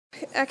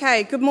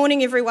Okay, good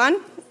morning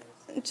everyone.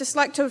 I'd just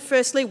like to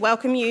firstly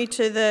welcome you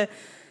to the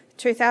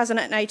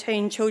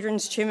 2018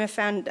 Children's Tumour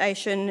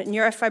Foundation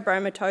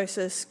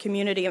Neurofibromatosis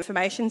Community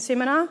Information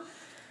Seminar.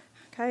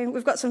 Okay,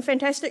 we've got some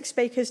fantastic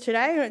speakers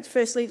today. I'd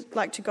firstly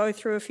like to go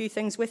through a few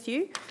things with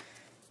you.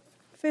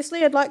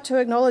 Firstly, I'd like to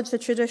acknowledge the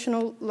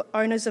traditional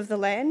owners of the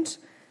land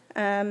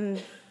on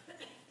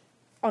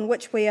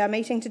which we are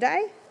meeting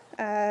today,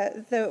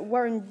 the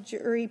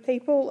Wurundjeri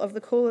people of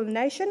the Kulin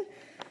Nation,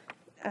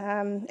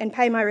 and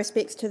pay my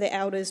respects to the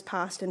elders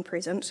past and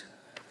present.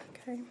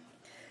 Okay.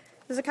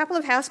 There's a couple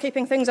of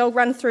housekeeping things I'll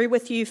run through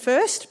with you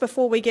first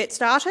before we get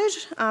started.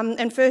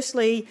 And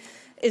firstly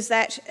is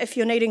that if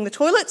you're needing the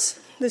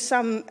toilets, there's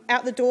some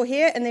out the door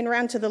here and then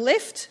round to the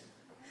left.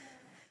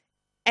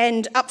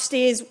 And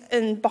upstairs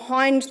and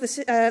behind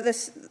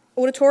this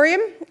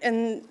auditorium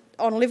and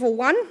on level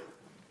 1,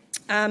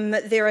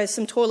 there are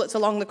some toilets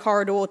along the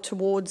corridor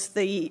towards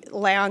the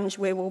lounge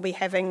where we'll be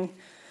having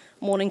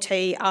morning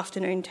tea,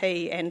 afternoon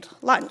tea and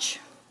lunch.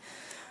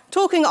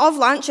 Talking of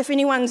lunch, if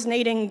anyone's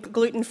needing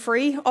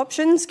gluten-free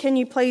options, can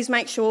you please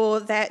make sure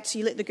that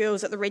you let the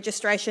girls at the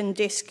registration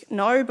desk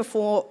know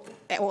before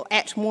or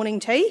at morning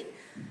tea?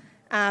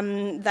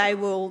 They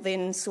will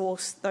then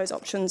source those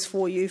options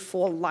for you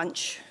for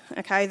lunch.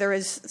 Okay, there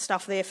is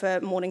stuff there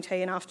for morning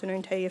tea and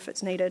afternoon tea if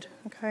it's needed.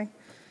 Okay.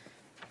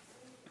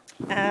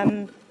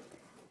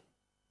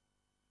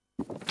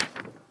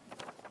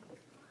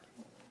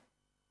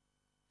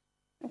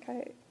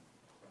 Okay.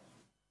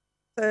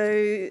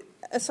 So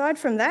aside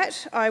from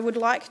that, I would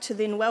like to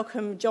then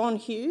welcome John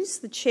Hughes,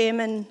 the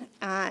Chairman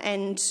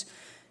and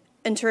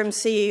Interim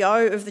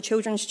CEO of the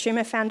Children's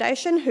Tumour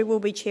Foundation, who will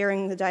be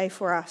chairing the day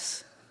for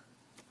us.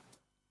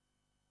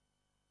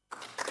 Can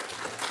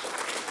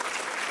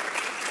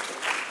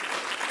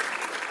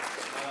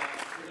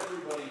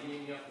everybody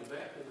hear me up the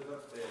back? Is it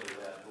up there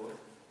without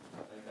voice?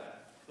 Okay.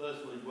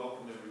 Firstly,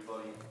 welcome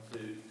everybody to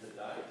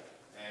today,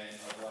 and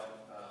I'd like to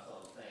pass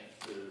on thanks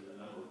to a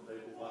number of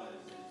people. One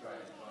is the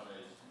Australian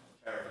Chinese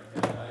Charity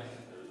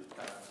Foundation, who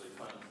currently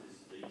funds this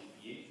each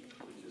year,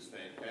 which is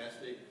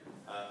fantastic.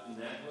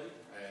 Natalie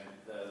and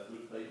the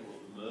good people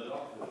of the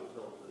Murdoch, who have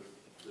helped us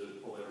to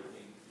pull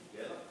everything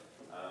together.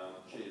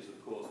 She is, of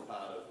course,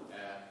 part of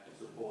our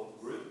support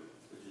group,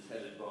 which is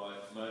headed by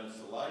Mona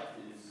Soleil,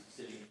 who is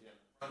sitting down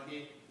the front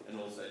here, and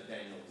also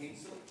Daniel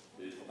Hinsel,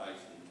 who's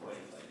based in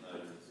Queensland,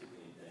 known as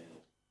Sydney and Daniel.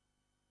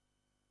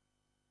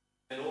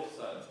 And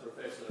also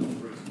Professor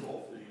Bruce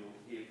Korf, who you'll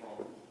hear from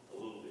a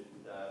little bit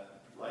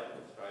later,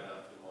 straight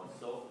after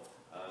myself,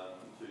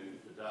 to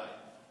today.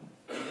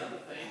 The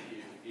other thank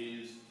you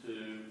is to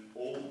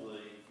all the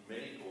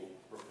medical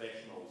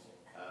professionals,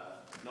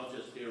 not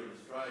just here in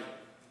Australia,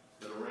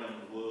 but around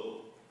the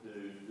world, who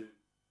do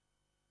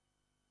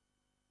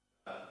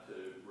to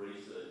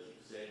research,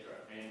 etc.,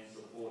 and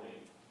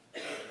supporting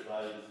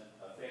those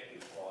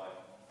affected by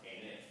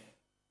NF.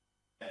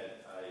 Had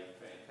a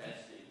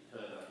fantastic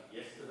turn-up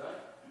yesterday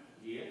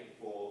here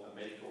for a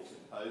medical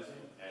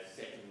symposium, our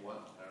second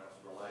one, our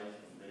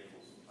Australasian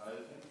Medical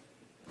Symposium,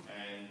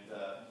 and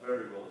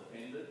very well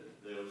attended.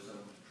 There were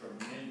some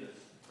tremendous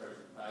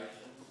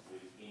presentations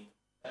within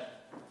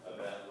that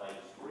about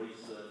latest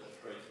research,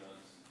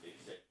 treatments,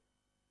 etc.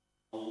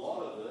 A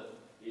lot of it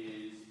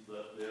is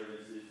that there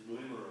is this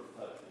glimmer of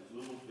hope, this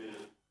little bit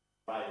of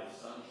ray of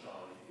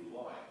sunshine, if you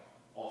like,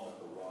 on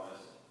the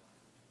horizon.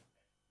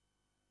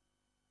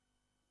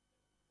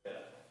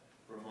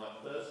 From my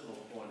personal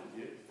point of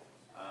view,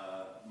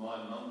 my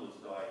mum was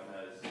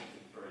diagnosed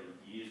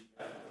 63 years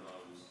ago when I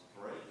was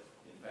 3.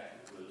 In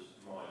fact, it was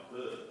my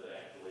birth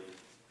that actually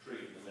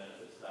triggered the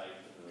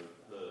manifestation of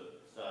her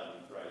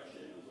starting great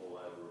shingles all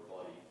over her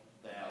body,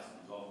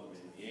 thousands of them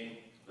in the end,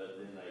 but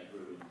then they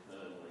grew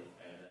internally.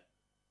 And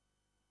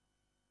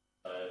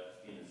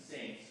in a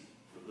sense,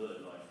 the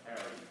burden I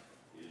carry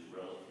is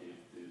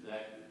relative to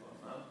that with my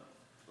mum.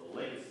 The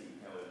legacy,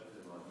 however, to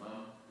my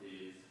mum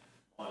is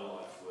my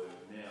life's work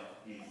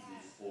now is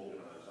this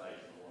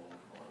organisation along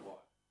with my wife.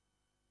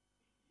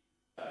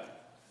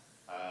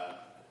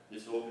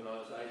 This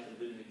organisation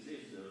didn't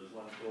exist. There was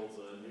one called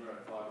the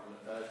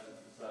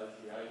Neurofibromatosis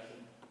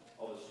Association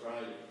of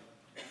Australia,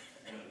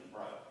 and it was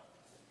broke.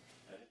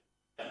 And it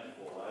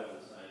happened all over,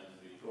 the same as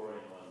the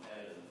Victorian one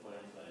had and the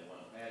Queensland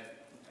one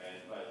had,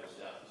 and both the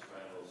South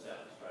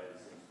Australia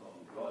since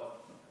Tom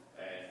got,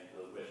 and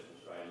the Western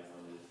Australian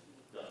one is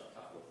just a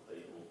couple of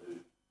people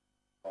who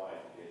try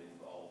to get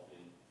involved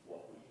in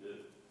what we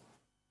do.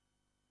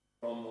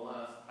 From the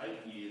last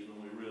 8 years,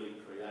 when we really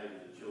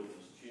created the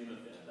Children's Tumour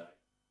Foundation,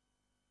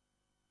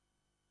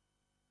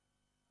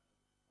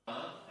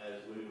 as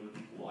we would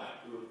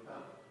like to have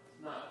come.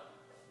 No.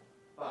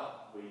 But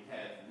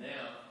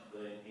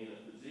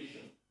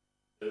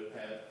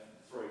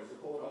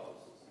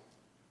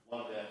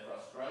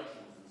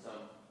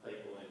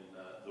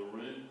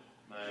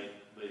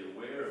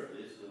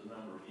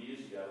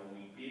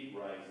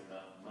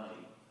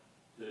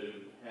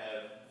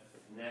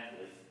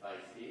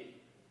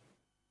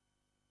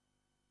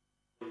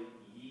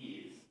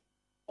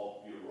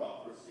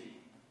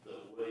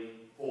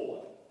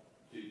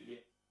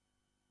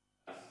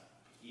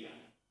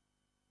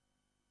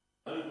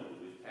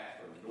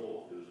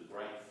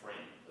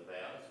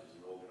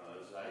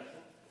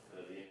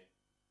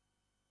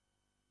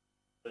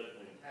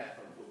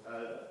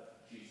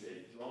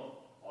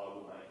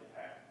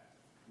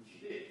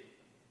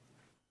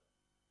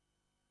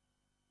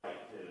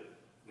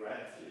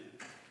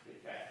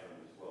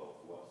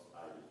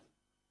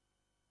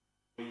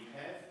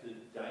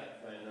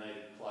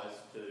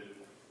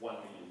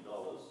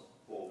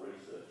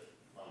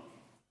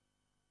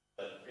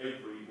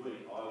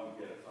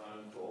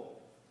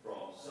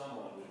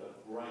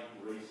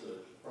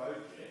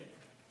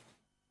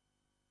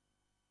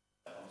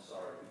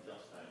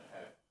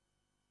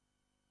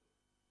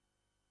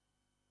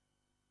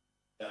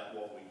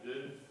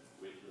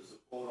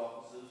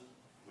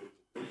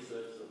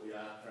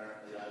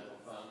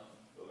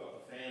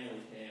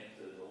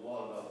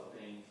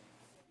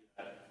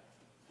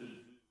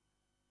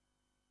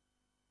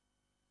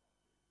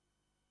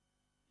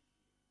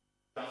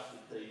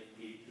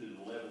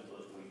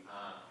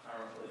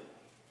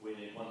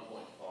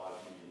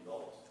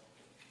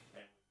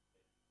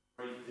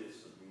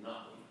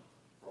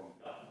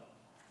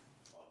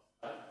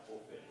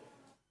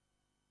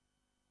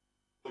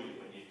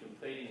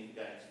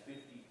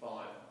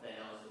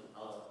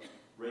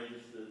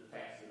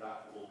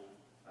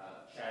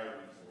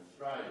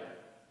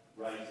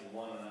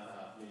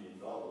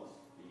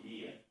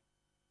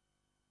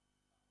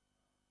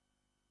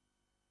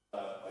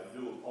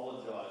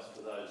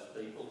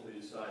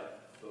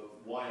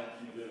why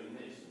aren't you doing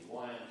this and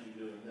why aren't you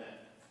doing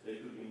that? There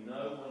could be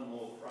no one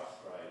more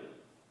frustrated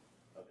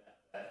about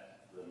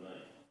that than me.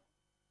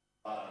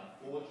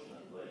 But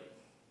unfortunately,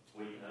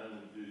 we can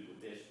only do the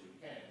best we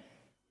can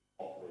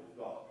with what we've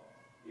got.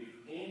 If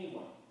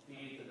anyone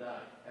here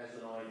today has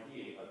an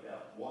idea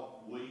about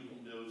what we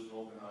can do as an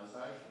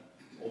organisation,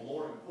 or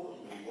more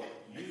importantly, what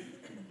you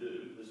can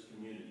do as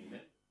community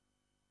members,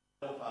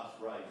 help us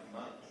raise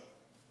money.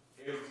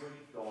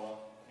 Every dollar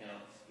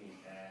counts in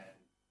our.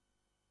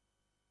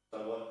 So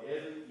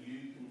whatever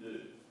you can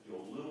do, your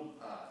little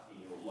part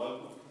in your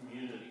local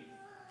community,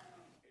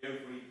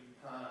 every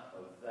part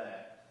of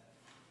that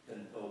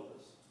can help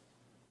us.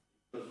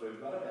 Because we've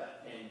got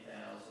about 10,000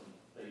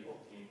 people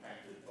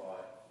impacted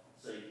by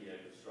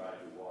CTF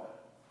Australia-wide.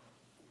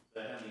 So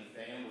how many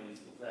families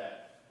is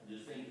that? And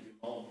just think if you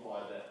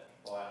multiply that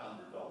by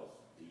 $100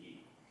 a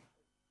year.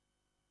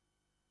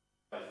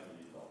 $8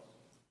 million.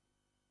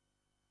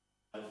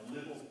 Those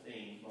little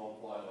things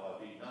multiplied by a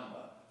big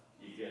number,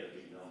 you get a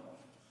big number.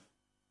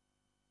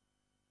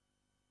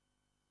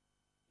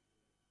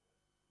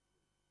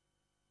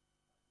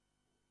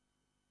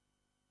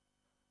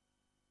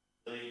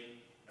 Please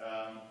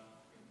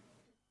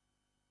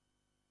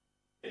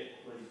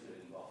get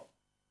involved.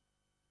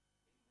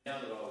 Now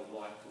that I would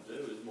like to do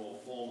is more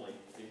formally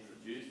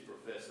introduce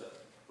Professor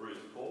Bruce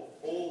Korf,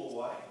 all the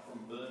way from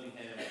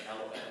Birmingham,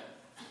 Alabama.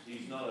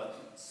 He's not a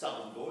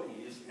southern boy,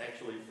 he is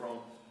actually from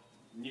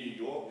New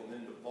York and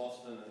then to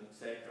Boston and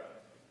etc.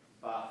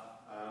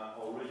 But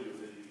I'll read you a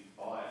bit of his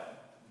bio,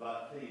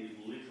 but he is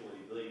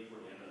literally the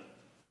preeminent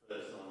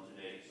person on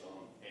genetics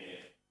on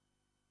NF.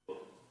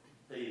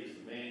 He is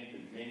the man who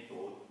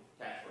mentored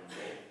Catherine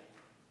Bell.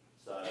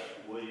 So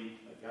we,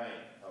 again,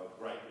 owe a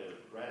great debt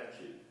of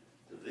gratitude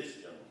to this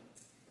gentleman.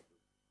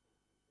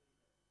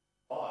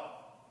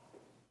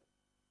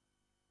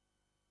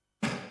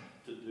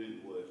 To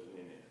do the work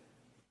in NF.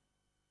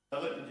 So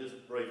let me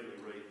just briefly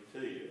read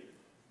to you.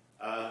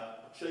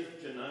 Chief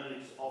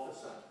Genomics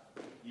Officer,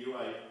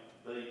 UAB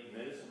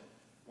Medicine,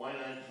 Wayne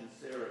H. and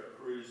Sarah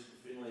Cruz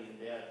Finley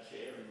Endowed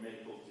Chair in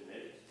Medical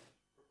Genetics,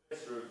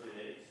 Professor of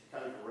Genetics,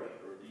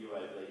 Co-Director of the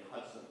UAB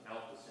Hudson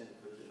Alpha Centre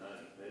for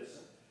Genomic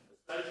Medicine,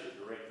 Associate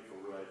Director for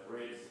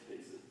Rare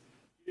Diseases,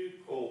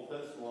 Hughes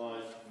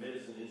Personalised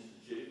Medicine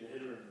Institute, and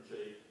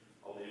Editor-in-Chief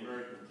of the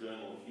American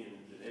Journal of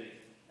Human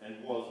Genetics,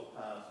 and was a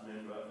past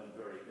member and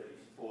very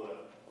heavy supporter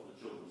of the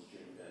Children's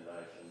Tumour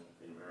Foundation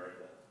in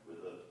America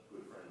with a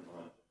good friend of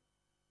mine.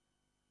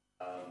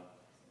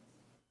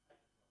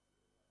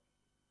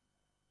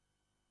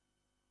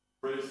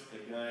 Bruce,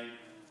 again,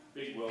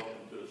 big welcome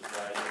to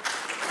Australia.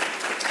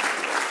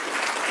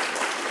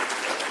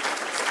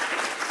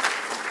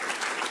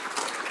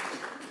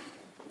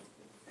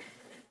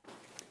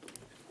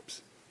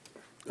 Oops.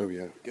 Oh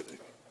yeah, get it.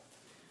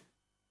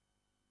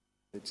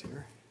 It's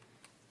here.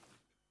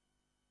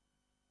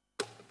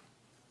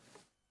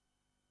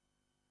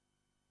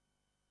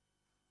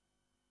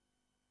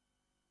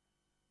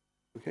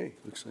 Okay,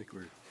 looks like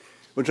we're...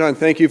 Well, John,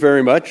 thank you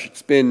very much.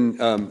 It's been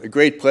a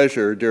great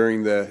pleasure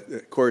during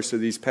the course of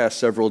these past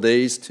several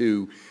days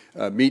to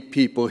meet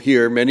people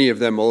here, many of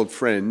them old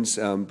friends,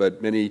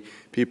 but many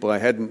people I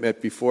hadn't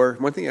met before.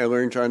 One thing I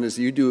learned, John, is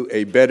you do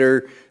a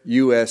better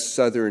U.S.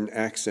 Southern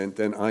accent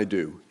than I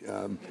do.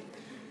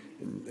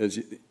 As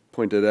you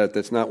pointed out,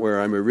 that's not where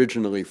I'm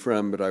originally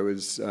from, but I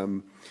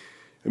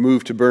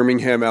moved to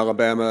Birmingham,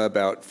 Alabama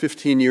about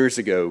 15 years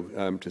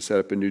ago to set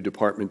up a new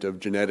department of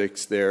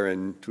genetics there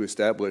and to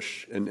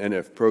establish an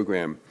NF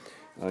program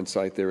on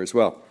site there as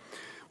well.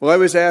 Well, I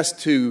was asked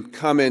to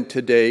comment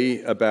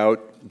today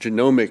about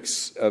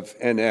genomics of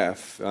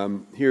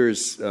NF.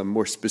 Here's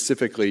more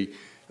specifically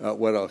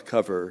what I'll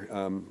cover.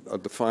 I'll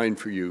define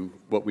for you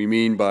what we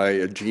mean by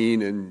a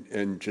gene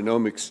and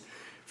genomics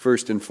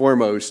first and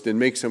foremost, and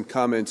make some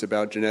comments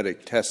about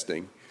genetic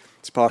testing.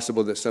 It's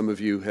possible that some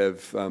of you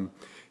have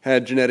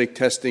had genetic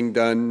testing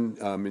done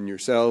in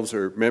yourselves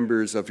or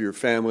members of your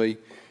family.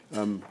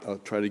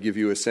 I'll try to give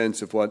you a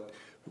sense of what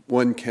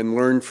one can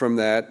learn from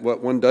that,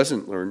 what one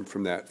doesn't learn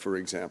from that, for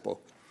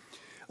example.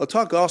 I'll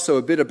talk also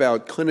a bit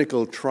about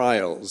clinical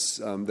trials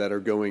that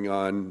are going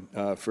on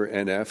for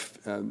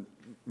NF,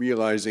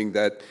 realizing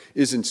that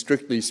isn't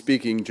strictly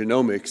speaking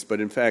genomics,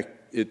 but in fact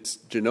it's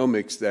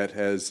genomics that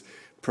has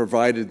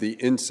provided the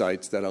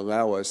insights that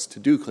allow us to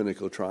do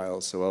clinical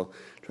trials. So I'll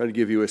try to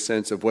give you a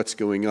sense of what's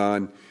going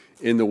on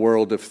in the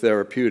world of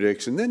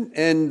therapeutics, and then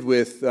end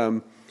with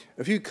a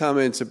few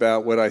comments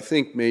about what I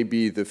think may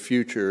be the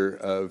future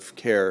of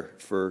care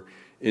for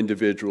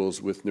individuals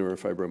with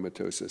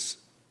neurofibromatosis.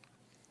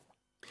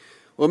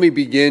 Let me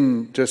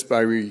begin just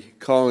by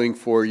recalling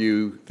for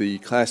you the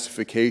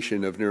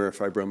classification of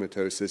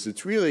neurofibromatosis.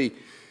 It's really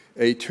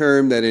a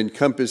term that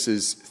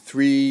encompasses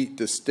three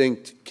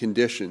distinct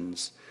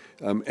conditions,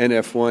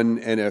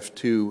 NF1,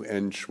 NF2,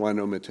 and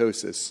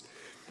schwannomatosis.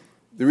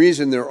 The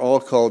reason they're all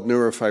called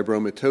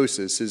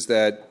neurofibromatosis is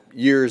that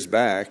years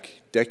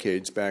back,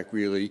 decades back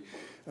really,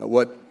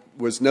 what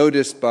was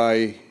noticed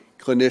by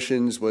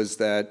clinicians was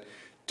that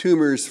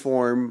tumors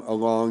form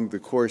along the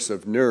course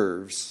of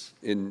nerves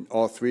in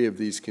all three of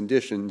these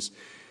conditions.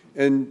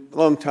 And a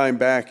long time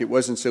back, it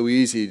wasn't so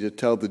easy to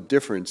tell the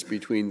difference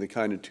between the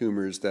kind of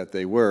tumors that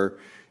they were.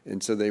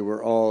 And so they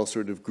were all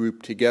sort of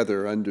grouped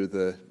together under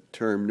the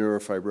term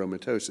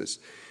neurofibromatosis.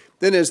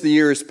 Then as the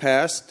years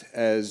passed,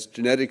 as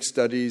genetic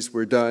studies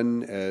were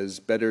done, as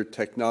better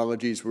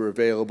technologies were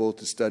available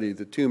to study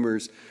the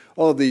tumors,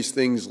 all of these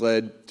things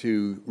led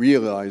to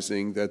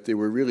realizing that there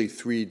were really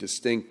three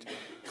distinct,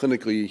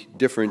 clinically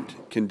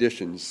different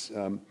conditions.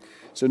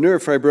 So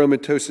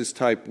neurofibromatosis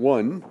type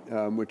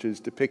 1, which is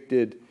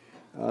depicted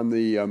on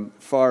the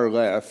far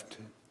left,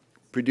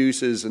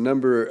 produces a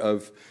number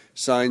of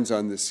signs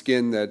on the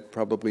skin that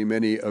probably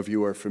many of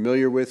you are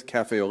familiar with: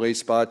 cafe au lait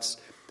spots,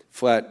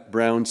 flat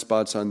brown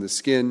spots on the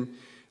skin,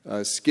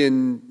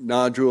 skin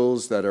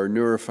nodules that are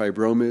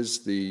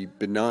neurofibromas, the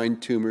benign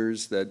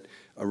tumors that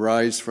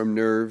arise from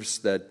nerves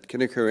that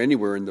can occur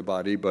anywhere in the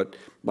body but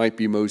might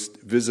be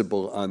most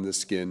visible on the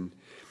skin.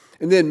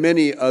 And then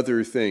many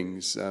other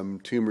things,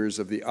 tumors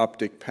of the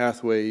optic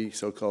pathway,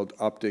 so-called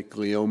optic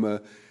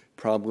glioma,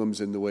 problems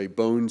in the way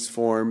bones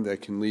form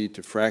that can lead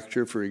to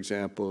fracture, for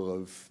example,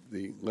 of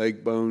the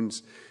leg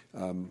bones,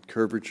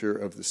 curvature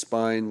of the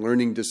spine,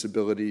 learning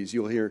disabilities.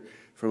 You'll hear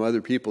from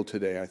other people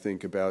today, I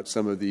think, about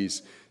some of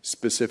these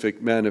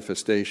specific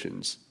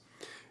manifestations.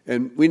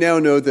 And we now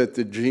know that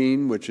the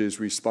gene which is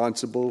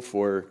responsible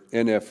for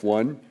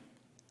NF1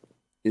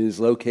 is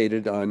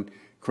located on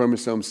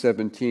chromosome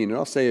 17. And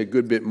I'll say a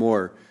good bit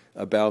more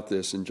about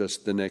this in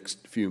just the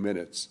next few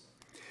minutes.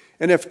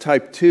 NF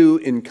type 2,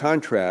 in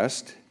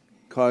contrast,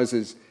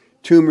 causes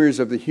tumors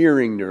of the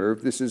hearing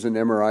nerve. This is an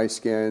MRI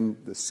scan,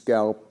 the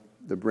scalp,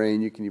 the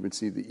brain. You can even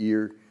see the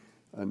ear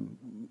on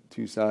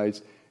two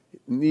sides.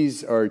 And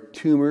these are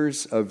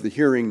tumors of the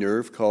hearing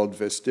nerve called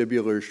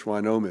vestibular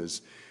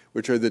schwannomas,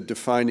 which are the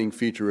defining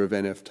feature of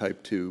NF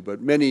type 2.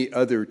 But many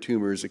other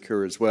tumors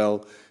occur as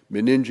well.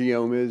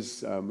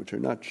 Meningiomas, which are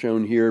not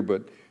shown here,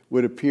 but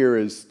would appear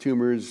as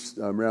tumors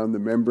around the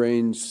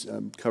membranes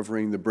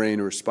covering the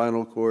brain or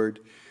spinal cord.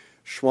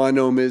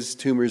 Schwannomas,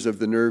 tumors of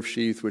the nerve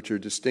sheath, which are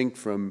distinct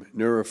from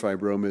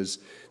neurofibromas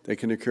that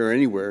can occur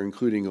anywhere,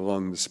 including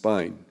along the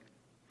spine.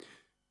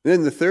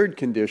 Then the third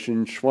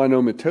condition,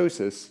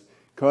 schwannomatosis,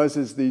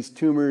 causes these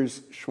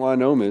tumors,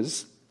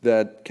 schwannomas,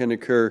 that can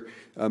occur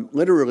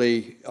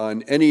literally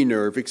on any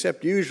nerve,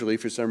 except usually,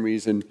 for some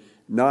reason,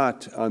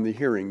 not on the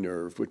hearing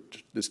nerve,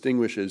 which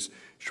distinguishes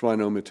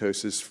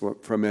schwannomatosis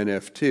from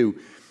NF2.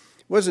 It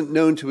wasn't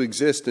known to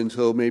exist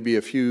until maybe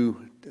a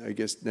few, I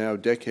guess now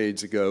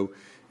decades ago,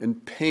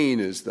 and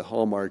pain is the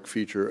hallmark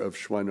feature of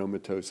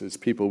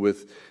schwannomatosis. People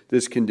with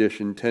this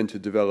condition tend to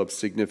develop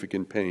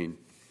significant pain.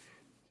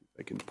 If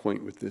I can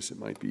point with this, it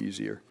might be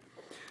easier.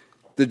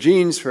 The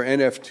genes for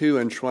NF2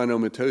 and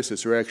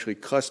schwannomatosis are actually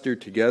clustered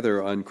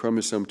together on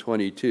chromosome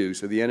 22.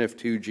 So the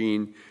NF2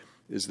 gene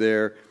is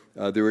there.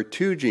 There are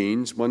two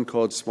genes, one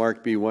called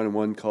SMARCB1 and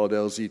one called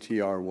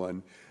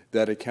LZTR1,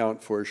 that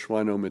account for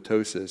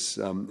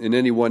schwannomatosis. In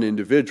any one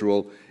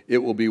individual, it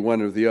will be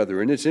one or the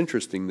other. And it's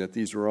interesting that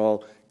these are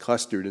all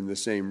clustered in the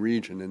same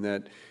region, and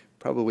that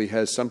probably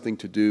has something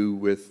to do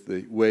with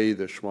the way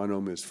the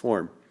schwannomas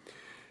form.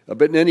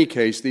 But in any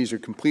case, these are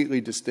completely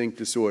distinct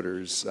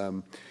disorders.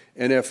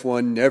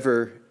 NF1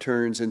 never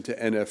turns into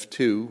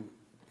NF2.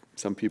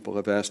 Some people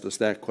have asked us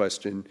that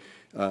question.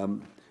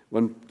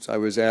 Once I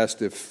was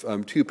asked if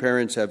two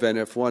parents have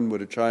NF1,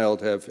 would a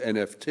child have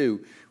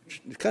NF2?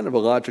 Which is kind of a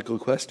logical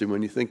question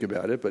when you think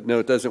about it, but no,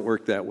 it doesn't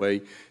work that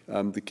way.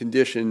 The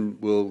condition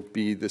will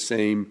be the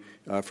same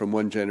from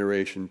one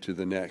generation to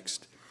the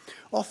next.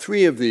 All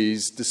three of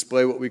these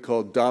display what we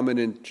call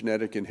dominant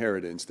genetic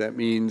inheritance. That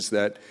means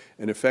that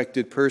an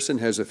affected person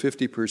has a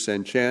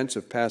 50% chance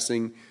of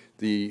passing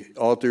the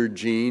altered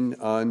gene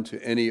on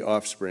to any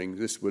offspring.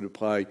 This would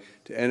apply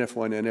to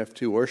NF1,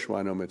 NF2, or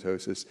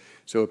schwannomatosis.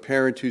 So a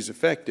parent who's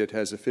affected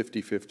has a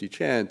 50-50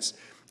 chance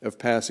of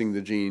passing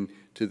the gene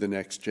to the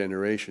next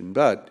generation.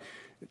 But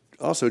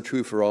also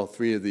true for all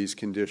three of these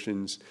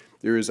conditions,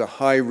 there is a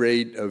high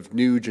rate of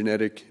new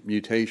genetic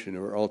mutation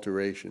or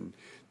alteration.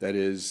 That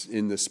is,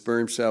 in the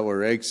sperm cell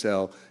or egg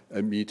cell,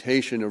 a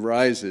mutation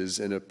arises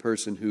in a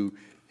person who,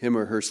 him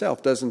or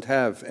herself, doesn't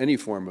have any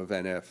form of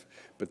NF,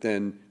 but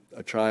then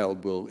a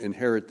child will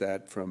inherit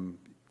that from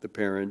the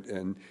parent,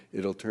 and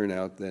it'll turn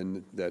out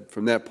then that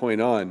from that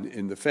point on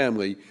in the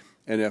family,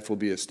 NF will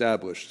be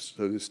established.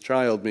 So this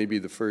child may be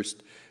the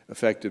first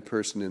affected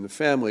person in the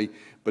family,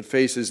 but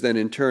faces then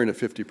in turn a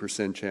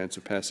 50% chance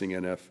of passing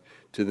NF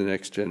to the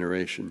next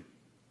generation.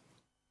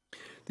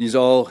 These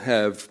all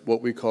have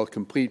what we call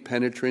complete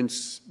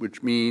penetrance,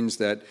 which means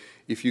that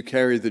if you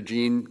carry the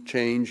gene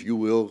change, you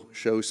will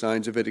show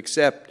signs of it,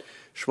 except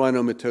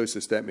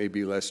schwannomatosis, that may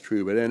be less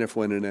true, but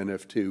NF1 and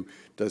NF2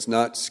 does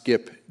not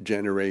skip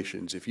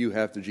generations. If you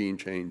have the gene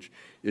change,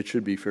 it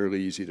should be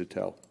fairly easy to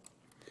tell.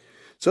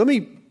 So let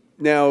me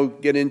now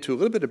get into a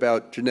little bit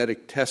about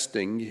genetic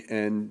testing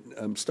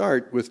and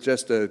start with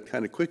just a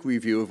kind of quick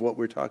review of what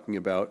we're talking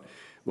about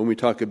when we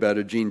talk about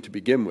a gene to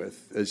begin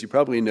with. As you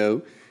probably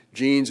know,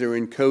 Genes are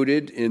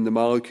encoded in the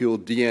molecule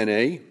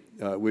DNA,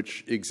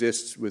 which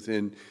exists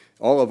within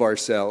all of our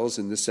cells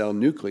in the cell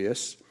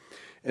nucleus.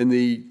 And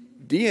the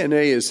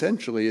DNA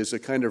essentially is a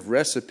kind of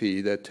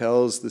recipe that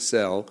tells the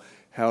cell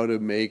how to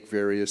make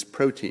various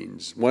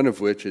proteins, one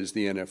of which is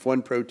the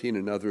NF1 protein,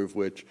 another of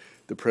which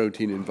the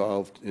protein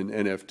involved in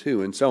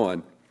NF2, and so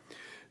on.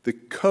 The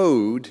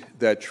code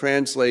that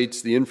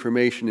translates the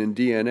information in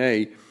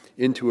DNA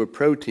into a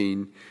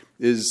protein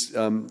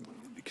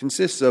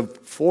consists of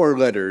 4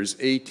 letters,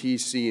 A, T,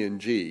 C,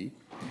 and G,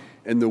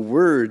 and the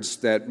words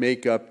that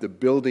make up the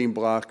building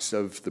blocks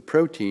of the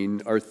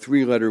protein are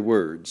 3-letter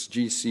words.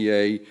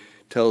 GCA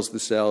tells the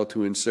cell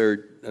to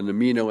insert an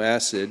amino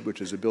acid,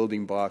 which is a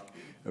building block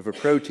of a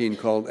protein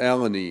called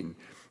alanine.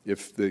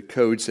 If the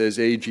code says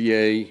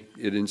AGA,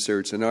 it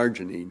inserts an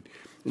arginine.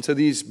 And so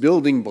these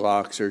building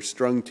blocks are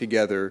strung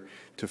together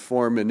to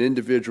form an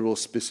individual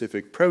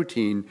specific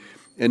protein,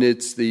 and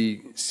it's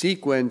the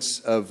sequence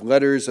of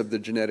letters of the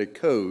genetic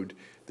code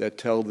that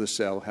tell the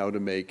cell how to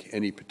make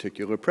any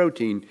particular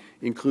protein,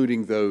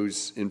 including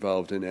those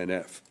involved in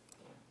NF.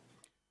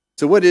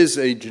 So what is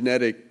a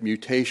genetic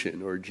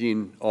mutation or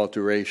gene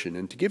alteration?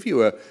 And to give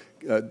you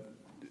a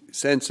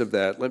sense of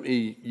that, let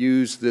me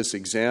use this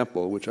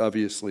example, which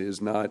obviously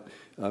is not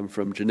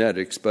from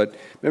genetics. But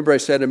remember I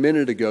said a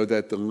minute ago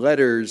that the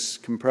letters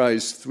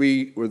comprise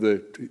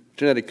the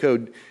genetic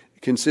code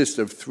consists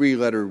of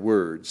 3-letter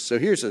words. So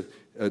here's a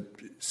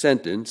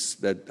sentence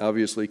that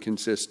obviously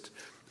consists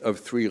of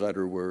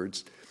 3-letter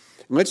words.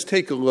 And let's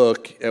take a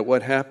look at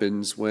what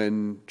happens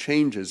when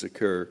changes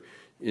occur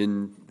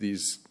in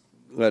these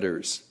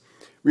letters.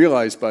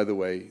 Realize, by the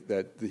way,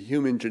 that the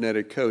human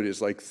genetic code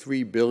is like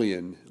 3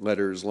 billion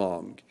letters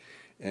long.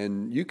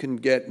 And you can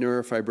get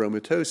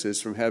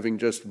neurofibromatosis from having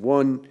just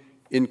one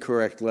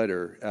incorrect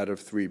letter out of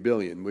 3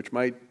 billion, which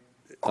might,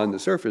 on the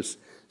surface,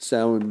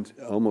 sound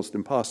almost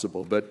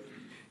impossible. But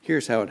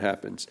here's how it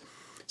happens.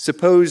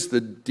 Suppose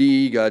the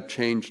D got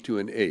changed to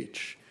an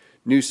H.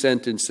 New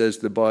sentence says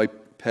the boy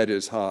pet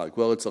his hog.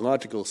 Well, it's a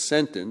logical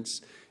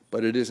sentence,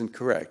 but it isn't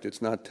correct.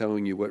 It's not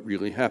telling you what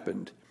really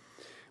happened.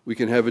 We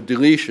can have a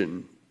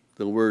deletion.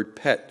 The word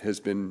pet has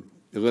been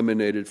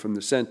eliminated from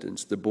the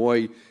sentence. The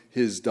boy,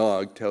 his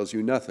dog, tells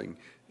you nothing.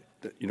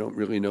 You don't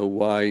really know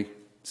why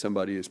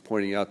somebody is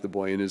pointing out the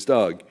boy and his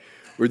dog.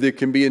 Or there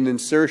can be an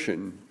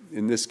insertion.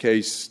 In this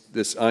case,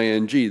 this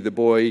ing, the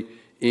boy,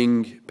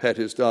 ing, pet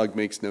his dog,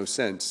 makes no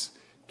sense.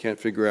 Can't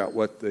figure out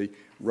what the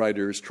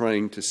writer is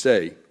trying to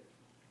say.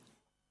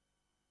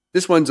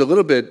 This one's a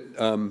little bit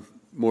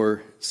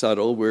more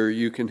subtle, where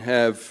you can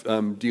have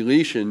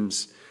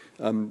deletions.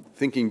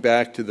 Thinking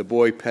back to the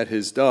boy pet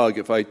his dog,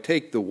 if I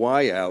take the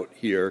Y out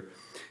here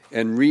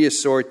and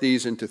reassort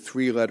these into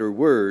 3-letter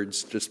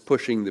words, just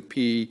pushing the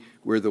P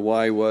where the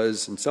Y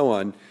was and so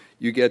on,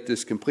 you get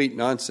this complete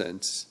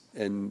nonsense.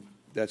 And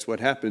that's what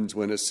happens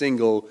when a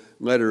single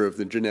letter of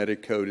the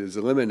genetic code is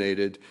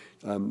eliminated.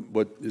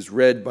 What is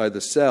read by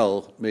the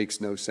cell makes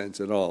no sense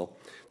at all.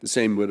 The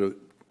same would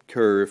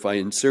occur if I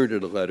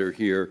inserted a letter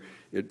here.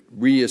 It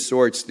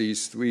reassorts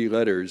these 3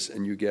 letters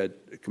and you get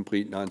a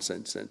complete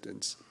nonsense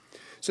sentence.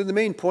 So the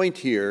main point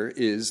here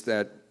is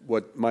that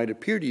what might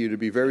appear to you to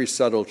be very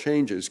subtle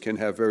changes can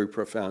have very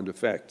profound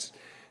effects.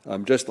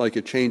 Just like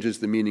it changes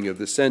the meaning of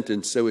the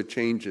sentence, so it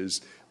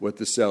changes what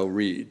the cell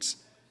reads.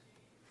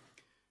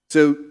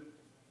 So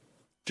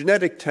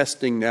genetic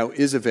testing now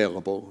is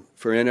available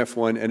for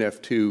NF1,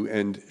 NF2,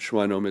 and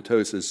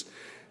schwannomatosis.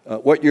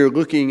 What you're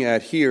looking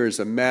at here is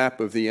a map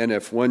of the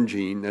NF1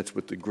 gene. That's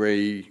what the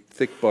gray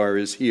thick bar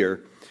is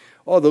here.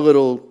 All the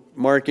little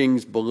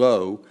markings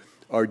below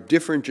are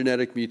different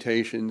genetic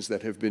mutations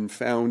that have been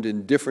found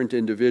in different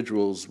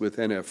individuals with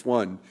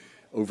NF1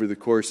 over the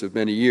course of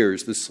many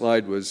years. This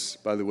slide was,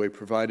 by the way,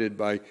 provided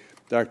by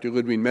Dr.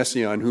 Ludwig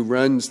Messiaen, who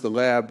runs the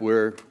lab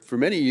where, for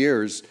many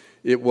years,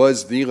 it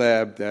was the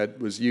lab that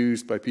was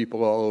used by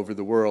people all over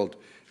the world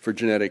for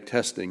genetic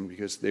testing,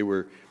 because they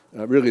were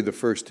really the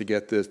first to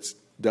get this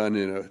done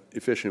in an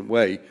efficient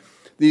way.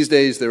 These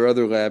days, there are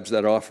other labs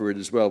that offer it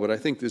as well, but I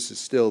think this is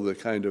still the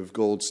kind of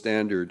gold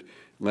standard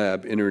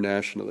lab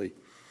internationally.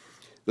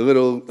 The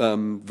little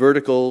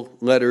vertical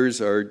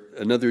letters are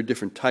another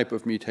different type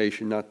of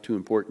mutation, not too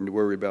important to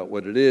worry about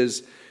what it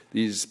is.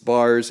 These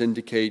bars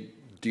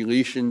indicate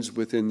deletions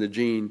within the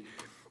gene.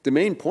 The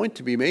main point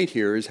to be made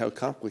here is how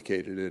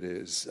complicated it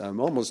is.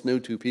 Almost no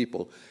 2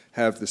 people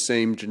have the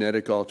same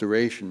genetic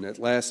alteration. At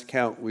last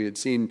count, we had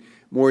seen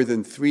more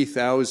than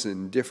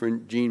 3,000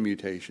 different gene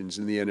mutations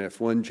in the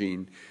NF1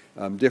 gene,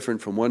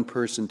 different from one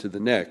person to the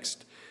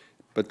next.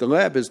 But the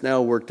lab has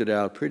now worked it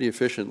out pretty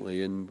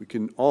efficiently, and we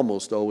can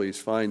almost always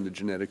find the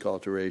genetic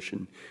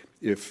alteration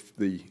if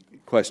the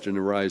question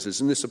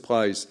arises. And this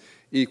applies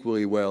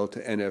equally well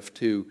to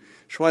NF2.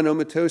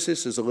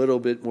 Schwannomatosis is a little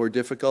bit more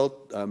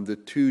difficult. The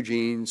 2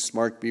 genes,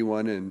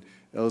 SMARCB1 and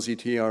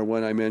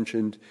LZTR1 I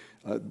mentioned,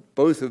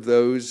 both of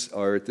those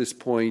are at this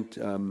point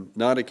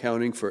not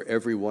accounting for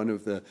every one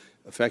of the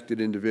affected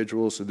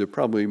individuals, so there's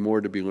probably more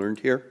to be learned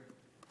here.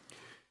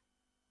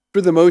 For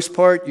the most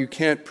part, you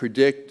can't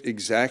predict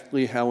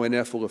exactly how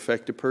NF will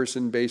affect a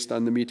person based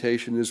on the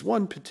mutation. There's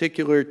one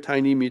particular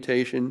tiny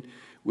mutation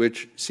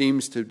which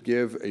seems to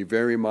give a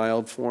very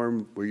mild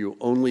form where you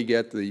only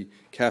get the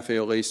cafe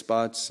au lait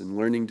spots and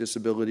learning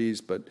disabilities,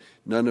 but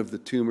none of the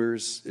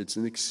tumors. It's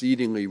an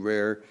exceedingly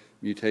rare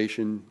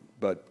mutation,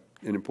 but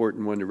an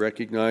important one to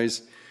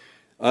recognize.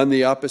 On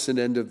the opposite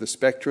end of the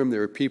spectrum,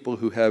 there are people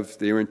who have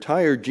their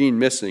entire gene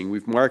missing.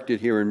 We've marked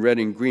it here in red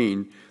and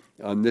green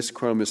on this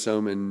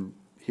chromosome, and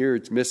here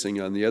it's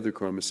missing on the other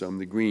chromosome.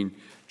 The green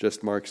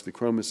just marks the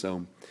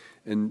chromosome.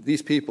 And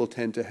these people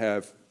tend to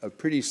have a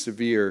pretty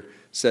severe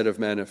set of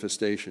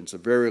manifestations, a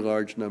very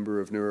large number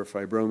of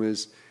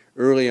neurofibromas,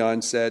 early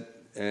onset,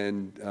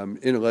 and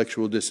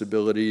intellectual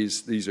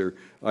disabilities. These are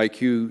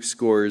IQ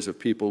scores of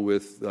people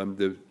with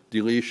the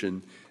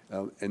deletion,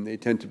 and they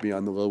tend to be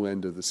on the low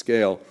end of the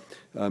scale.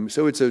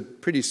 So it's a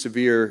pretty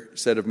severe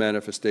set of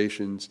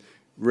manifestations,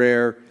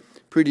 rare,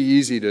 pretty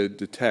easy to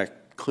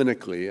detect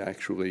clinically,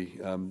 actually,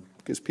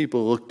 because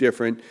people look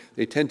different.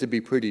 They tend to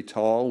be pretty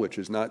tall, which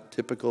is not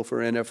typical for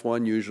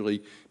NF1.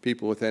 Usually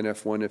people with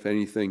NF1, if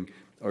anything,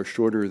 are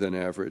shorter than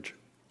average.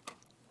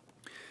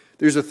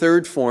 There's a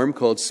third form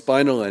called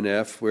spinal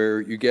NF, where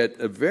you get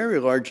a very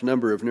large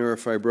number of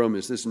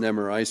neurofibromas. This is an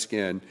MRI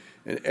scan,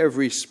 and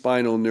every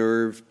spinal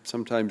nerve,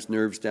 sometimes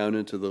nerves down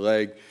into the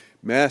leg,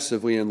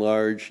 massively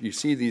enlarged. You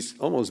see these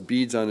almost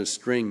beads on a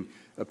string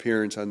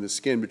appearance on the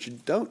skin, but you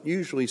don't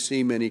usually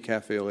see many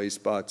cafe au lait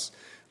spots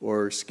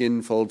or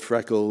skin fold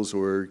freckles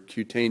or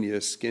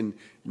cutaneous skin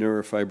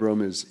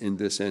neurofibromas in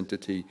this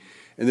entity.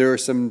 And there are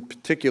some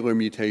particular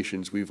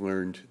mutations we've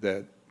learned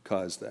that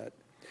cause that.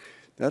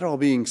 That all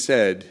being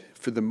said,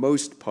 for the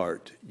most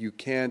part, you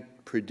can't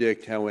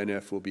predict how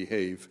NF will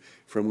behave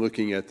from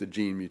looking at the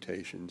gene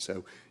mutation.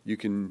 So you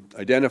can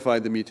identify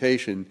the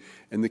mutation,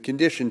 and the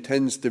condition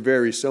tends to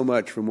vary so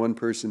much from one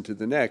person to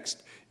the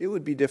next, it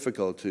would be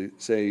difficult to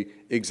say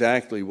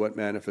exactly what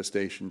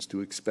manifestations to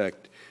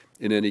expect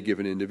in any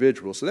given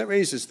individual. So that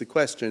raises the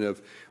question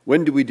of,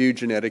 when do we do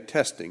genetic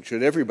testing?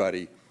 Should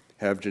everybody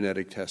have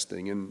genetic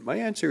testing? And my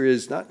answer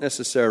is not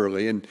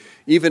necessarily. And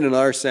even in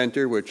our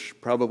center, which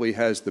probably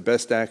has the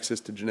best access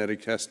to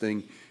genetic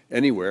testing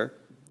anywhere,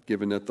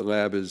 given that the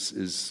lab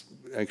is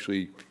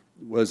actually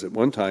was at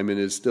one time and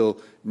is still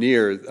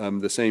near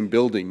the same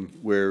building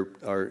where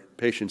our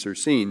patients are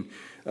seen,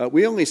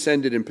 we only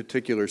send it in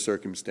particular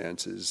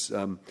circumstances.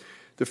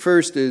 The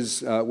first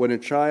is when a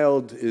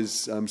child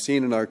is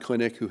seen in our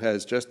clinic who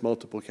has just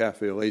multiple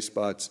cafe au lait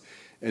spots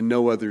and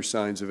no other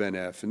signs of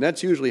NF. And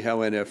that's usually how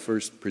NF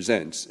first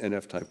presents,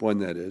 NF type 1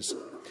 that is.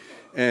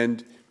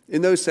 And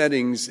in those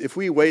settings, if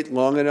we wait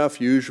long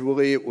enough,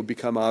 usually it will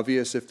become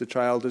obvious if the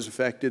child is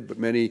affected, but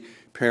many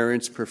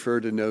parents prefer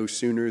to know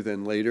sooner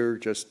than later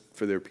just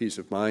for their peace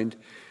of mind.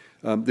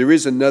 There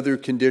is another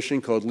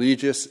condition called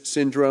Hughes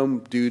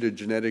syndrome due to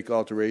genetic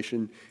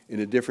alteration in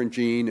a different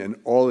gene, and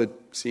all it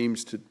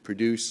seems to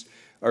produce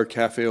are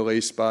cafe au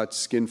lait spots,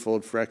 skin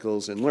fold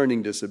freckles, and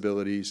learning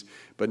disabilities,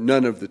 but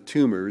none of the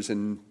tumors.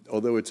 And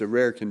although it's a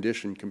rare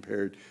condition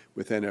compared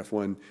with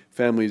NF1,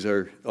 families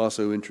are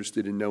also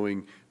interested in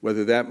knowing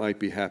whether that might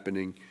be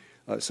happening.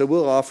 So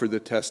we'll offer the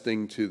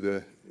testing to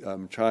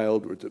the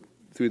child, or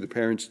through the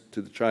parents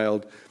to the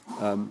child,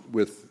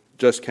 with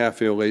just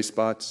cafe au lait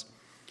spots.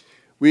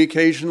 We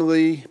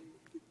occasionally,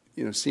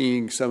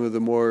 seeing some of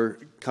the more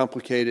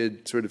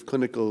complicated sort of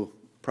clinical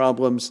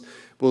problems,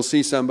 we'll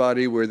see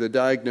somebody where the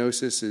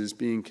diagnosis is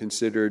being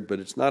considered, but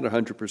it's not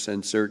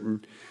 100%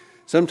 certain.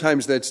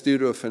 Sometimes that's due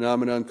to a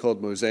phenomenon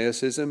called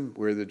mosaicism,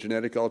 where the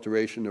genetic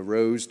alteration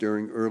arose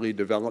during early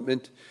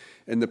development,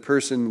 and the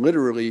person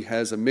literally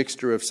has a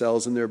mixture of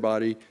cells in their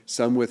body,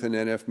 some with an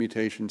NF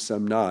mutation,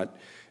 some not.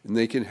 And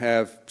they can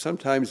have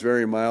sometimes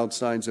very mild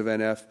signs of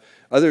NF.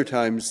 Other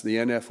times the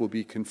NF will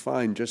be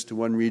confined just to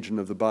one region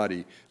of the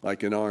body,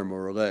 like an arm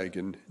or a leg,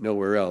 and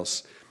nowhere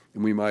else.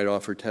 And we might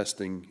offer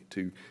testing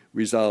to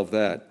resolve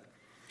that.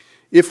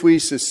 If we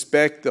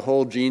suspect the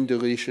whole gene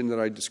deletion that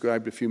I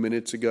described a few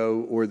minutes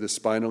ago, or the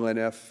spinal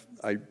NF,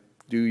 I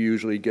do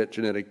usually get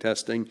genetic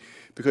testing,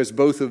 because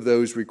both of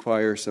those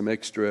require some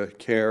extra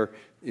care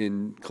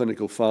in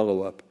clinical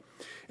follow-up.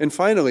 And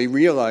finally,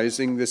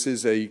 realizing this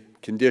is a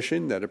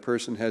condition that a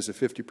person has a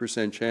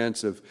 50%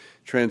 chance of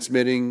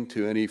transmitting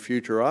to any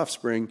future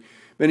offspring,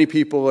 many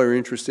people are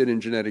interested in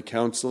genetic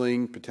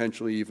counseling,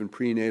 potentially even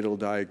prenatal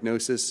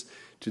diagnosis,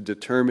 to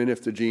determine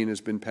if the gene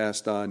has been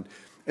passed on.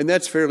 And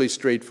that's fairly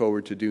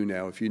straightforward to do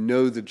now. If you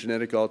know the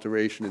genetic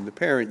alteration in the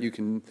parent, you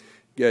can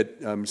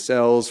get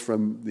cells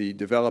from the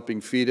developing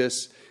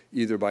fetus,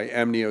 either by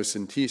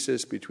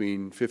amniocentesis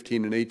between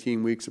 15 and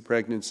 18 weeks of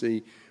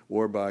pregnancy,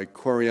 or by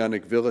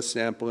chorionic villus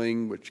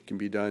sampling, which can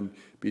be done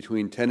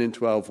between 10 and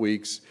 12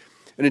 weeks.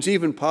 And it's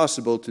even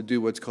possible to do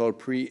what's called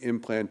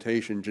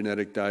pre-implantation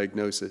genetic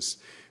diagnosis,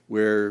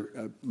 where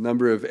a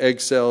number of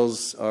egg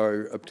cells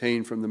are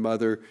obtained from the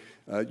mother.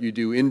 You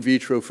do in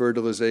vitro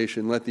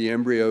fertilization, let the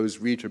embryos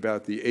reach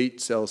about the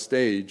 8-cell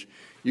stage.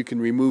 You can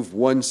remove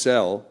one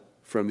cell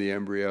from the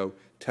embryo,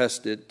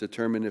 test it,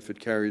 determine if it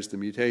carries the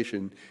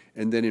mutation,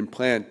 and then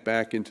implant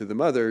back into the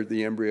mother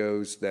the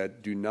embryos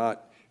that do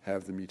not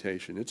have the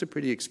mutation. It's a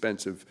pretty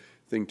expensive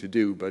thing to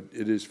do, but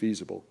it is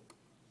feasible.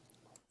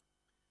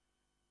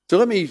 So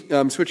let me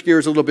switch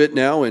gears a little bit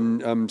now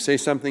and say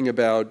something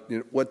about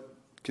what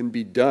can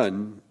be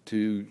done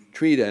to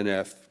treat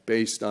NF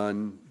based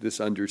on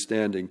this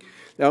understanding.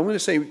 Now I'm going to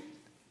say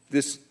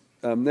this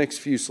next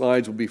few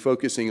slides will be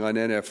focusing on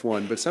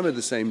NF1, but some of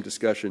the same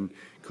discussion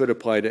could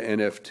apply to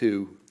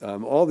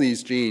NF2. All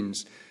these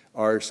genes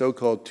are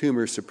so-called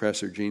tumor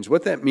suppressor genes.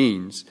 What that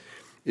means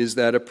is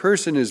that a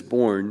person is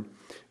born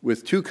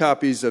with 2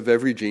 copies of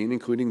every gene,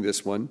 including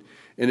this one,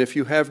 and if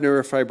you have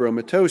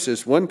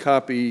neurofibromatosis, 1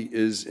 copy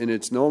is in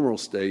its normal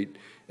state,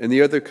 and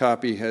the other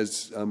copy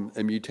has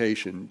a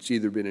mutation. It's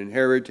either been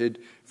inherited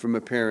from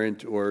a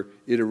parent or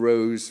it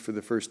arose for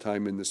the first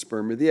time in the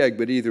sperm or the egg,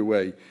 but either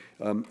way,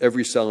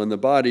 every cell in the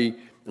body,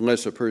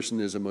 unless a person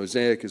is a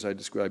mosaic, as I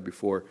described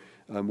before,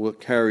 will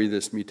carry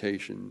this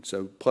mutation.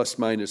 So plus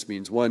minus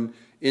means 1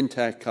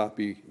 intact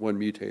copy, 1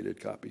 mutated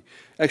copy.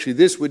 Actually,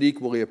 this would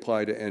equally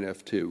apply to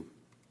NF2.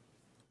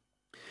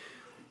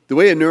 The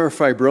way a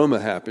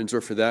neurofibroma happens,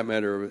 or for that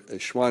matter, a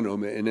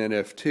schwannoma in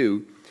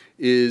NF2,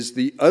 is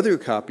the other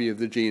copy of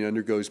the gene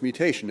undergoes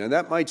mutation. Now,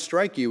 that might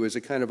strike you as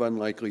a kind of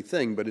unlikely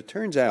thing, but it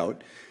turns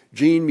out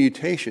gene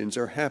mutations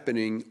are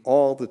happening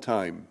all the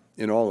time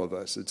in all of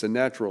us. It's a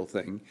natural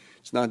thing.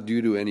 It's not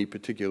due to any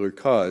particular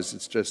cause.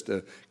 It's just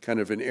a kind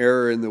of an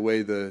error in the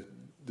way the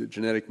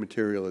genetic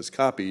material is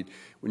copied.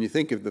 When you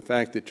think of the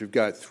fact that you've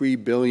got 3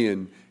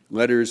 billion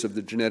letters of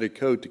the genetic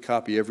code to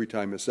copy every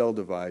time a cell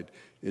divides,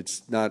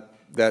 it's not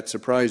that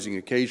surprising.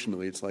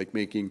 Occasionally, it's like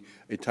making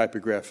a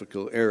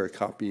typographical error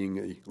copying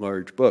a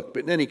large book.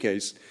 But in any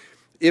case,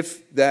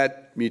 if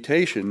that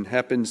mutation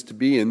happens to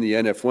be in the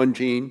NF1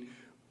 gene,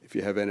 if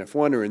you have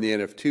NF1 or in the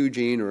NF2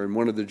 gene or in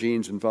one of the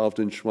genes involved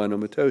in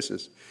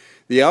schwannomatosis,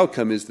 the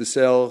outcome is the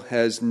cell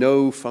has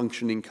no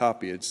functioning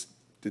copy. It's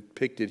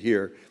depicted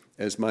here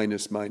as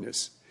minus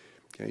minus.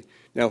 Okay?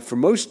 Now, for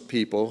most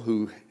people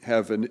who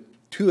have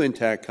 2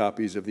 intact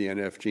copies of the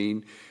NF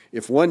gene,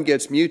 if one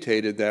gets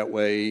mutated that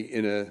way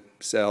in a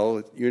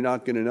cell, you're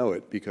not going to know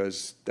it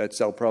because that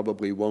cell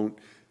probably won't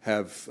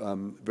have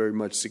very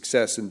much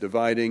success in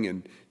dividing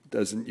and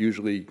doesn't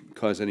usually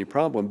cause any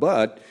problem.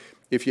 But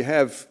if you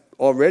have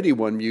already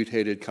 1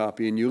 mutated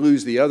copy and you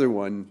lose the other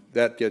one,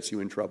 that gets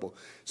you in trouble.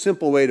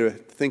 Simple way to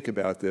think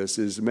about this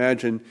is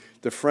imagine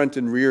the front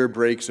and rear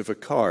brakes of a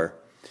car,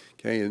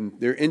 okay, and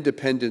they're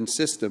independent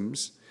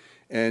systems.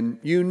 And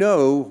you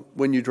know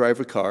when you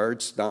drive a car,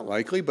 it's not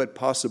likely, but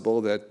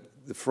possible that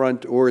the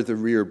front or the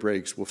rear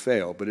brakes will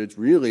fail. But it's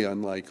really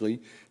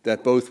unlikely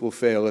that both will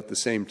fail at the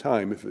same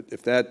time.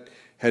 If that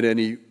had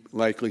any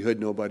likelihood,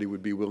 nobody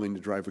would be willing to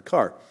drive a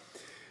car.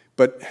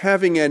 But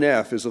having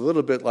NF is a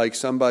little bit like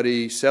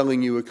somebody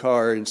selling you a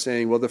car and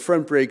saying, well, the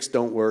front brakes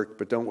don't work,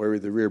 but don't worry,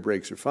 the rear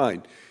brakes are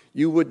fine.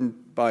 You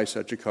wouldn't buy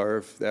such a car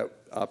if that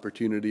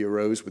opportunity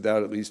arose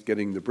without at least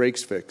getting the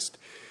brakes fixed.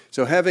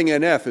 So having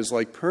NF is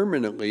like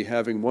permanently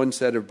having 1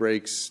 set of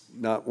brakes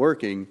not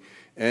working,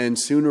 and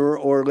sooner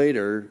or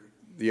later,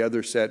 the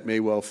other set may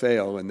well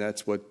fail, and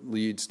that's what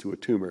leads to a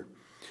tumor.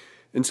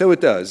 And so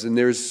it does, and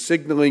there's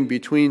signaling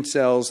between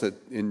cells that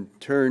in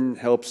turn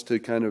helps to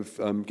kind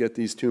of get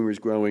these tumors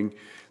growing.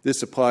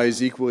 This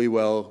applies equally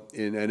well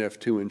in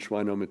NF2 and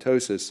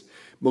schwannomatosis.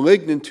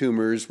 Malignant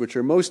tumors, which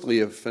are mostly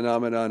a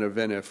phenomenon of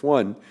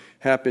NF1,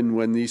 happen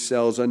when these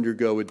cells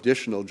undergo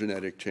additional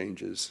genetic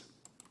changes.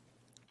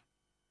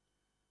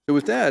 So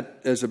with that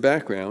as a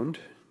background,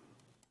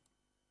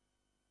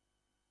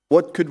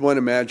 what could one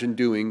imagine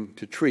doing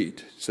to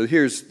treat? So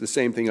here's the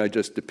same thing I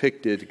just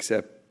depicted,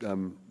 except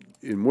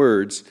in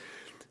words.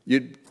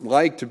 You'd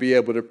like to be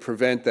able to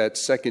prevent that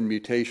second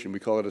mutation. We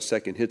call it a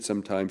second hit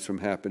sometimes from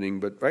happening,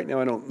 but right now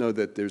I don't know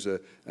that there's an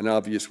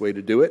obvious way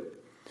to do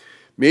it.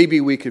 Maybe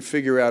we could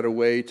figure out a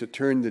way to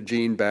turn the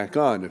gene back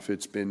on if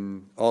it's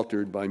been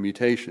altered by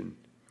mutation.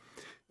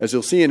 As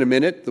you'll see in a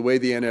minute, the way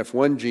the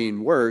NF1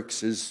 gene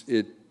works is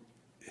it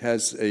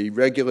has a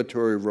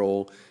regulatory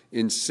role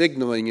in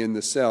signaling in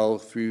the cell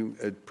through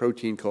a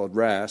protein called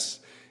RAS,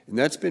 and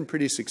that's been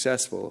pretty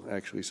successful,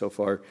 actually, so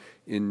far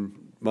in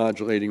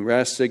modulating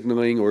RAS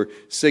signaling or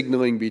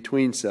signaling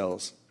between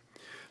cells.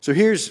 So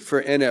here's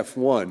for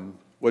NF1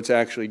 what's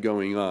actually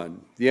going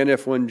on. The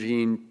NF1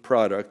 gene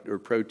product or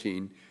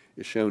protein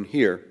is shown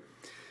here.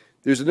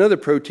 There's another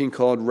protein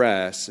called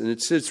RAS, and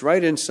it sits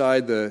right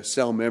inside the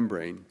cell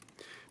membrane.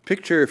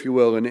 Picture, if you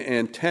will, an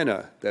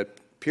antenna that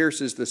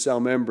pierces the cell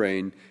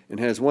membrane and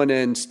has one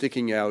end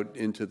sticking out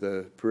into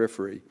the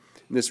periphery.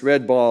 And this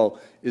red ball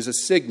is a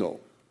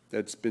signal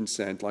that's been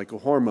sent, like a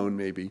hormone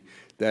maybe,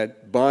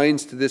 that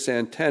binds to this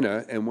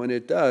antenna, and when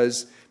it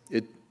does,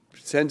 it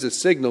sends a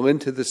signal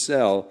into the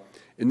cell,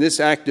 and this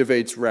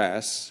activates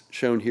RAS,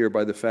 shown here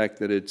by the fact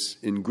that it's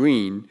in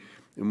green,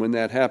 and when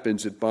that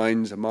happens, it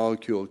binds a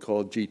molecule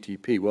called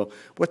GTP. Well,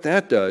 what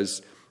that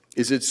does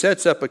is it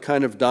sets up a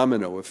kind of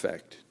domino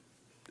effect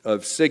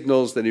of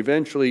signals that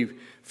eventually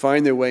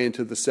find their way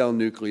into the cell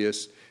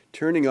nucleus,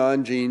 turning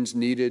on genes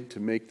needed to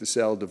make the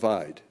cell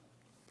divide.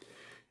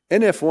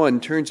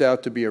 NF1 turns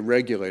out to be a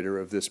regulator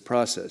of this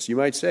process. You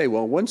might say,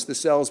 well, once the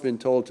cell's been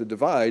told to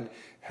divide,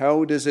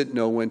 how does it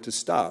know when to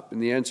stop?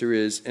 And the answer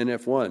is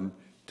NF1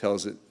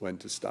 tells it when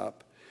to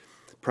stop.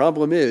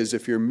 Problem is,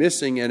 if you're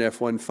missing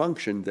NF1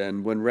 function,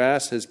 then when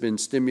RAS has been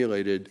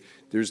stimulated,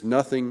 there's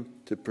nothing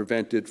to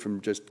prevent it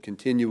from just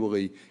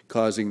continually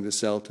causing the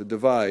cell to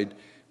divide,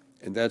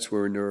 and that's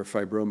where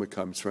neurofibroma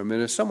comes from.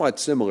 And it's somewhat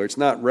similar. It's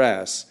not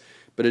RAS,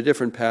 but a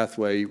different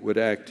pathway would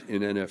act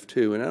in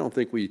NF2, and I don't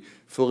think we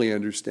fully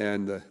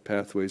understand the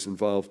pathways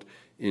involved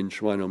in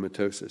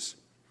schwannomatosis.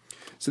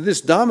 So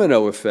this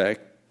domino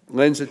effect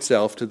lends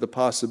itself to the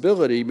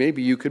possibility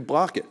maybe you could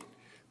block it,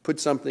 put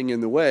something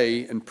in the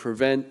way and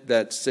prevent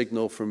that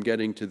signal from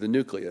getting to the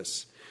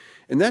nucleus.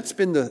 And that's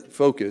been the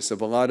focus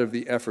of a lot of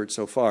the effort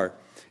so far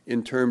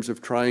in terms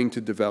of trying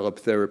to develop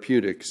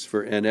therapeutics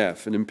for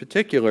NF. And in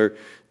particular,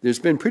 there's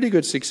been pretty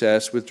good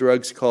success with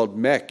drugs called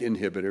MEK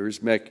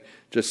inhibitors. MEK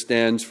just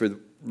stands for the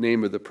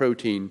name of the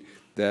protein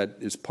that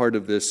is part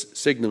of this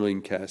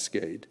signaling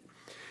cascade.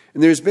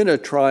 And there's been a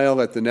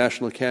trial at the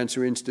National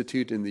Cancer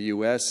Institute in the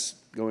US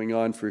going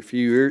on for a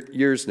few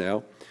years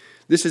now.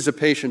 This is a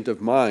patient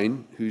of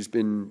mine who's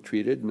been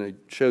treated, and I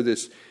show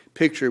this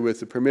picture with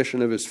the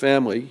permission of his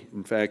family.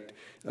 In fact,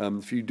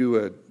 if you do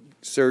a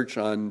search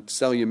on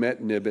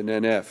selumetinib and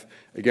NF,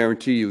 I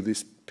guarantee you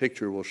this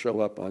picture will show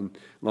up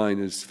online.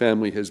 His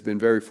family has been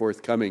very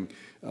forthcoming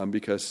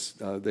because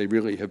they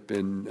really have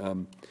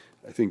been,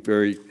 I think,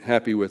 very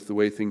happy with the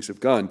way things have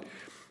gone.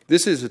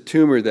 This is a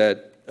tumor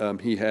that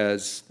he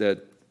has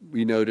that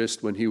we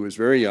noticed when he was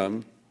very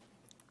young.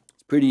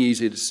 It's pretty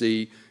easy to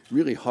see,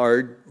 really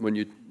hard when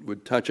you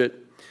would touch it.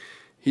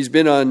 He's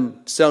been on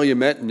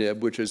selumetinib,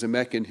 which is a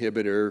MEK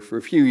inhibitor, for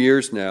a few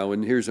years now,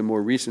 and here's a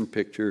more recent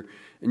picture,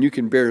 and you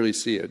can barely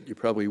see it. You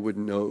probably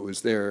wouldn't know it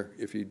was there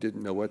if you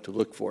didn't know what to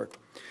look for.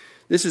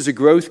 This is a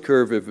growth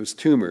curve of his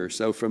tumor,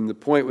 so from the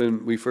point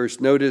when we first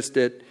noticed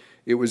it,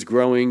 it was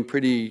growing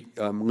pretty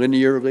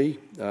linearly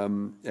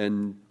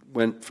and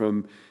went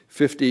from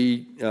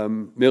 50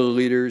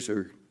 milliliters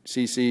or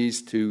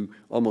cc's to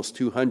almost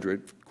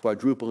 200,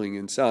 quadrupling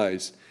in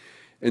size.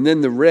 And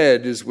then the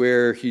red is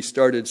where he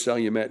started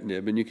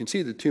selumetinib, and you can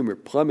see the tumor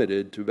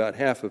plummeted to about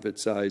half of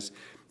its size.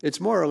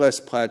 It's more or less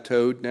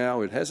plateaued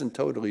now. It hasn't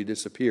totally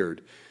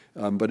disappeared,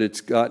 but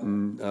it's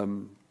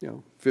gotten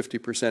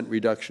 50%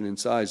 reduction in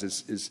size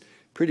is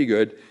pretty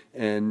good.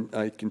 And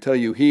I can tell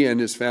you he and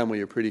his family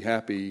are pretty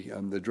happy.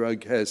 The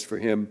drug has, for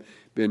him,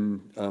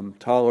 been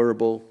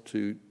tolerable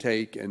to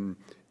take, and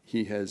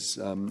he has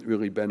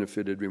really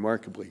benefited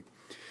remarkably.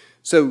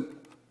 So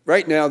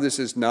right now, this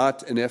is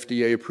not an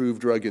FDA-approved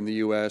drug in the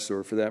U.S.,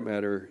 or for that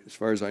matter, as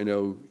far as I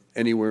know,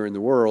 anywhere in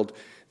the world.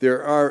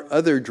 There are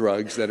other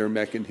drugs that are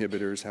MEK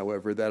inhibitors,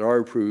 however, that are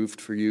approved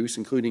for use,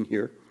 including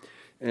here.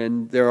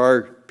 And there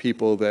are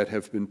people that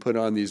have been put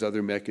on these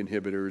other MEK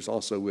inhibitors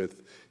also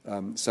with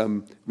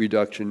some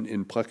reduction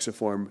in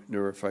plexiform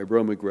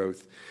neurofibroma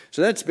growth.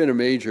 So that's been a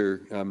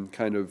major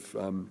kind of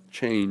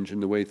change in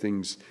the way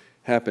things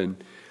happen.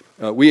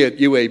 We at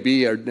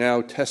UAB are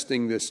now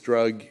testing this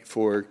drug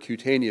for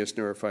cutaneous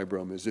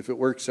neurofibromas. If it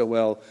works so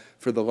well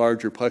for the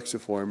larger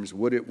plexiforms,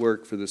 would it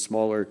work for the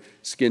smaller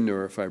skin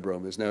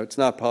neurofibromas? Now, it's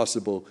not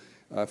possible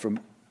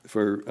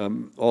for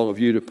all of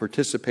you to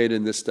participate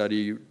in this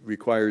study. It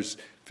requires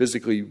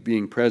physically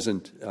being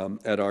present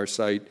at our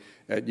site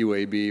at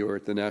UAB or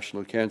at the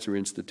National Cancer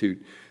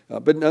Institute.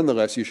 But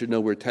nonetheless, you should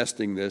know we're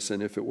testing this,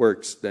 and if it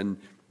works, then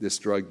this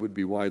drug would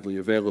be widely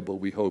available,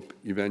 we hope,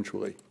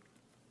 eventually.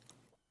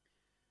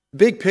 The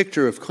big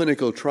picture of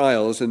clinical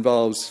trials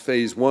involves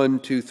phase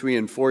 1, 2, 3,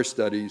 and 4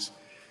 studies.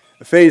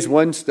 A phase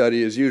 1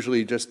 study is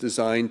usually just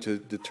designed to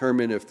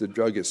determine if the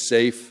drug is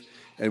safe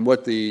and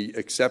what the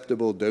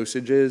acceptable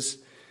dosage is.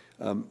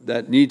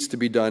 That needs to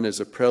be done as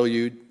a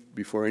prelude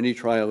before any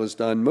trial is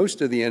done.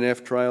 Most of the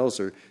NF trials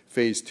are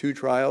phase 2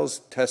 trials,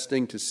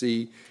 testing to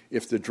see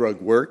if the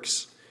drug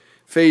works.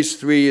 Phase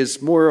 3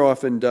 is more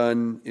often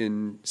done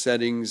in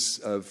settings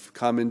of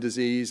common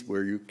disease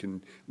where you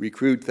can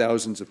recruit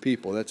thousands of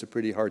people. That's a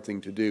pretty hard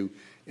thing to do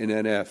in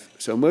NF.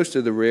 So most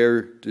of the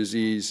rare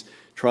disease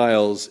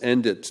trials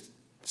end at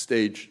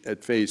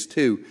phase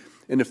 2.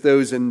 And if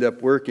those end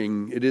up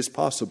working, it is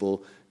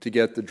possible to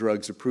get the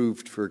drugs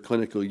approved for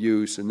clinical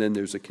use, and then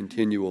there's a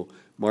continual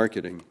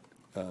marketing,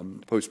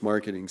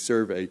 post-marketing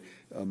survey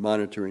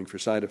monitoring for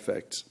side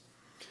effects.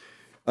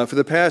 For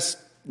the past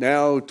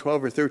now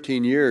 12 or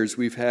 13 years,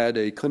 we've had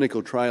a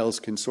clinical trials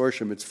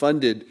consortium. It's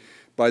funded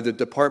by the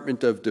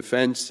Department of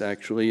Defense,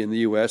 actually, in the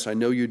U.S. I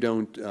know you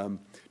don't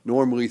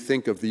normally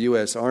think of the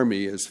U.S.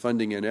 Army as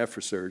funding NF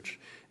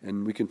research,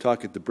 and we can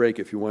talk at the break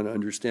if you want to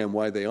understand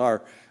why they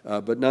are.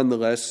 But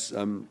nonetheless,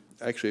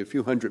 actually a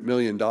few $100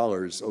 million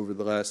over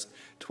the last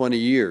 20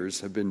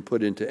 years have been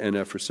put into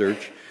NF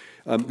research.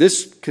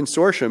 This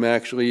consortium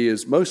actually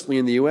is mostly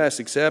in the U.S.,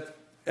 except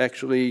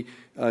actually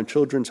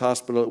Children's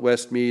Hospital at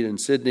Westmead and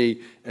Sydney,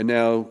 and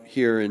now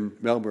here in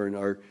Melbourne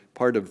are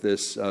part of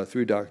this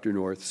through Dr.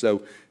 North.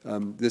 So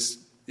this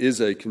is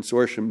a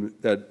consortium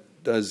that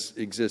does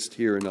exist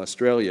here in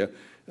Australia.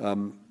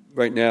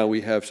 Right now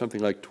we have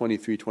something like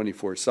 23,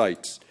 24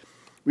 sites.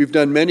 We've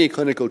done many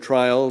clinical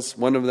trials.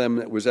 One of them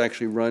that was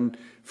actually run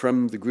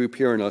from the group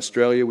here in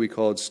Australia, we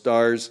called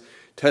STARS,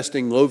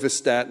 testing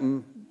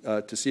lovastatin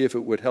to see if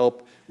it would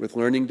help with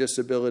learning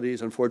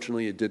disabilities.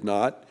 Unfortunately, it did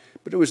not.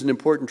 But it was an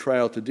important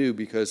trial to do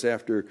because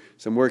after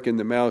some work in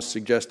the mouse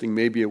suggesting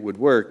maybe it would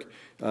work,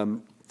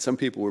 some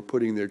people were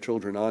putting their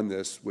children on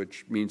this,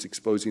 which means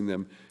exposing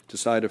them to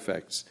side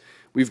effects.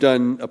 We've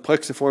done a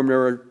plexiform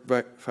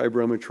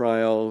neurofibroma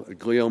trial, a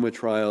glioma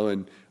trial,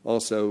 and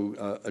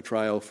also a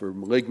trial for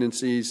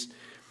malignancies.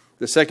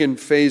 The second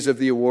phase of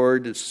the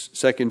award, its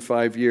second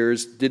 5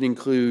 years, did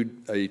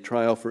include a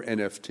trial for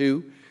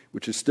NF2,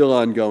 which is still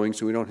ongoing,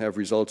 so we don't have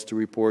results to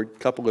report. A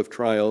couple of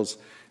trials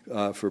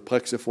for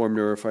plexiform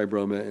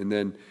neurofibroma, and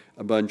then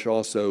a bunch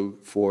also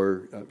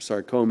for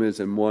sarcomas,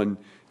 and one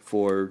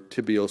for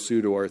tibial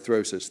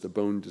pseudoarthrosis, the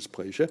bone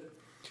dysplasia.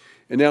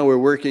 And now we're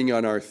working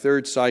on our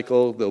third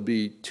cycle. There'll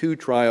be 2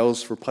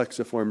 trials for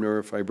plexiform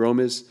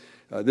neurofibromas.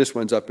 This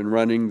one's up and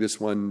running, this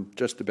one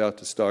just about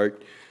to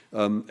start.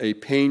 A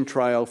pain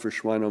trial for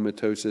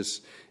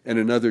schwannomatosis, and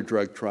another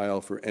drug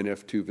trial for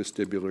NF2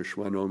 vestibular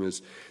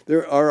schwannomas.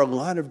 There are a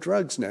lot of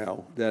drugs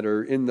now that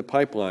are in the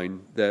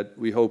pipeline that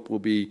we hope will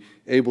be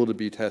able to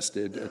be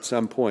tested at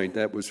some point.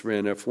 That was for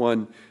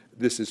NF1,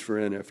 this is for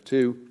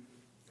NF2.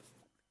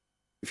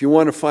 If you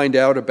want to find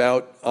out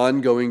about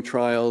ongoing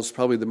trials,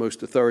 probably the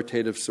most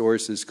authoritative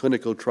source is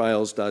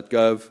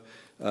clinicaltrials.gov.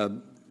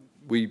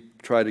 We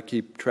try to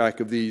keep track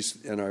of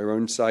these in our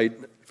own site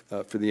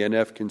for the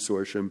NF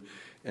consortium,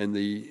 and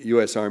the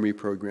U.S. Army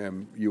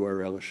program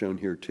URL is shown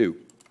here too.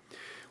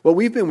 What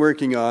we've been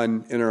working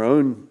on in our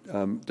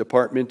own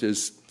department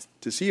is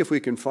to see if we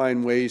can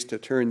find ways to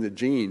turn the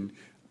gene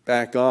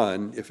back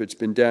on if it's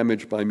been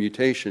damaged by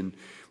mutation.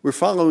 We're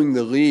following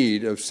the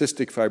lead of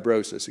cystic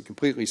fibrosis, a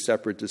completely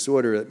separate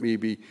disorder that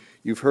maybe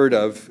you've heard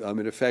of.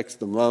 It affects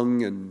the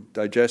lung and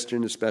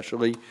digestion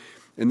especially.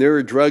 And there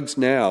are drugs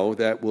now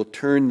that will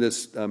turn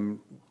this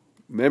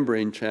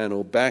membrane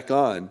channel back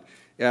on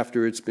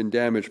after it's been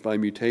damaged by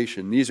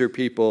mutation. These are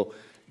people,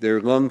 their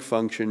lung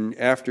function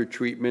after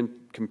treatment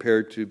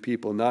compared to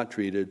people not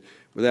treated.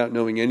 Without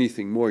knowing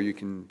anything more, you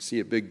can see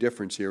a big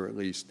difference here at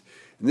least.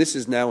 And this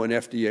is now an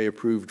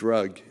FDA-approved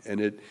drug, and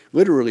it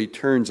literally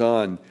turns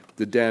on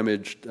the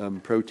damaged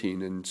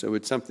protein. And so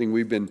it's something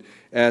we've been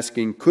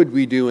asking, could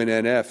we do an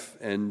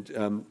NF?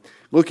 And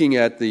looking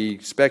at the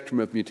spectrum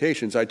of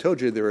mutations, I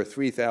told you there are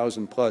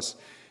 3,000 plus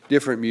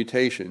different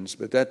mutations,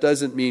 but that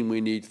doesn't mean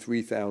we need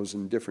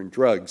 3,000 different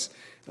drugs.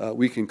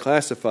 We can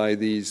classify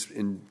these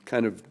in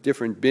kind of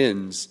different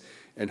bins,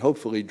 and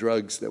hopefully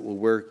drugs that will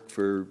work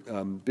for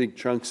big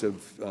chunks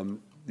of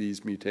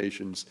these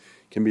mutations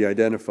can be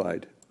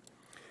identified.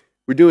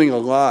 We're doing a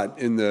lot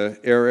in the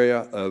area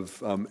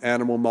of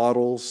animal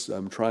models,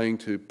 trying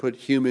to put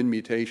human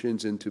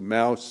mutations into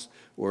mouse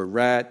or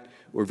rat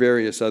or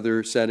various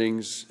other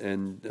settings,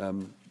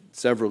 and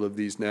several of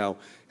these now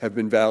have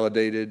been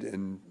validated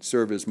and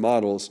serve as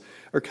models.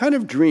 Our kind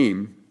of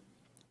dream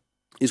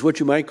is what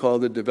you might call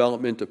the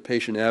development of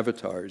patient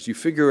avatars. You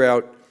figure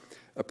out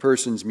a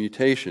person's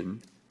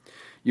mutation,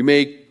 you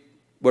make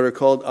what are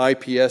called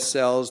iPS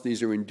cells.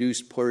 These are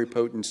induced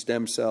pluripotent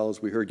stem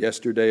cells. We heard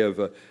yesterday of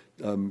a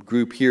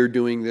group here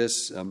doing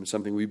this,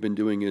 something we've been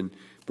doing in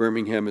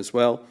Birmingham as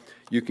well.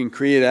 You can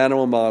create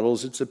animal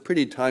models. It's a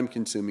pretty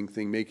time-consuming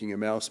thing making a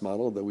mouse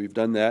model, though we've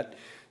done that.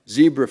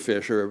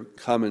 Zebrafish are a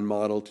common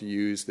model to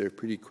use. They're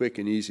pretty quick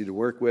and easy to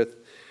work with.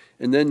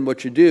 And then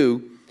what you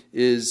do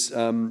is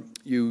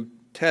you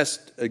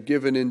test a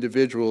given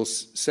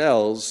individual's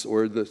cells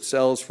or the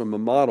cells from a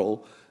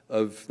model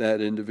of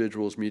that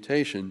individual's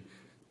mutation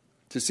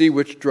to see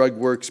which drug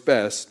works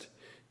best,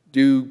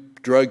 do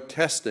drug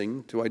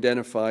testing to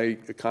identify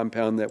a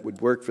compound that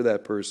would work for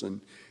that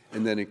person,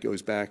 and then it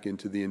goes back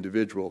into the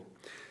individual.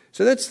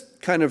 So that's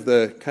kind of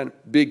the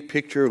big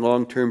picture,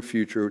 long-term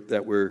future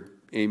that we're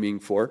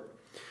aiming for.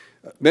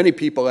 Many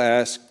people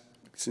ask,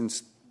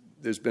 since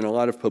there's been a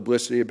lot of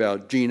publicity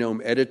about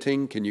genome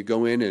editing, can you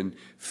go in and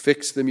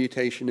fix the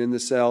mutation in the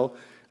cell?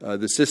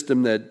 The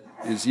system that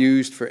is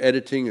used for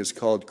editing is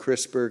called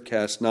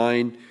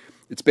CRISPR-Cas9.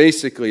 It's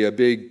basically a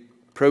big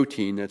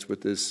protein, that's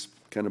what this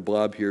kind of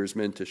blob here is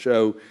meant to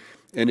show,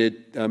 and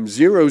it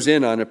zeroes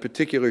in on a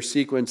particular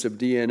sequence of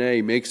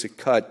DNA, makes a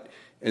cut,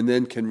 and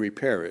then can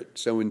repair it.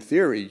 So in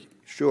theory,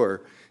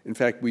 sure. In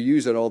fact, we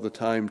use it all the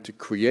time to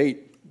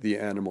create the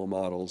animal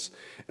models.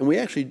 And we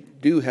actually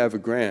do have a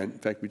grant. In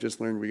fact, we just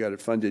learned we got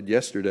it funded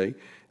yesterday,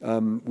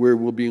 where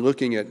we'll be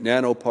looking at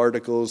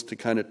nanoparticles to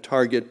kind of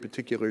target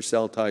particular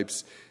cell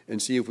types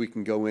and see if we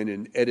can go in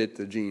and edit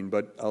the gene.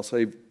 But I'll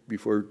say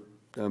before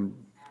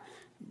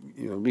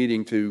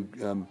leading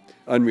to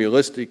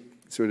unrealistic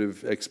sort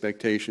of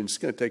expectations, it's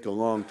going to take a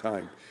long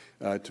time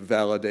to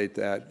validate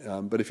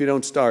that. But if you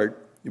don't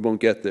start, you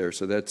won't get there.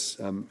 So that's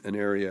an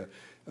area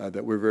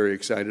that we're very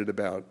excited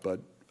about, but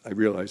I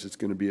realize it's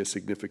going to be a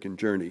significant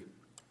journey.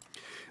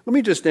 Let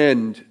me just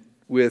end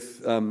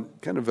with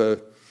kind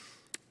of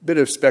bit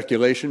of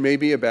speculation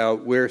maybe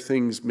about where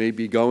things may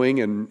be going,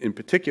 and in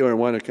particular I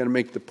want to kind of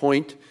make the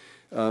point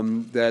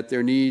that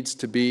there needs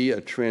to be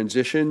a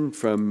transition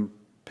from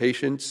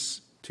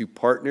patients to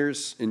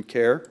partners in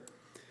care.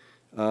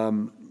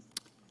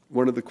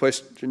 One of the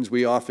questions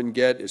we often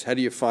get is, how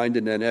do you find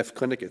an NF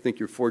clinic? I think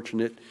you're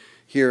fortunate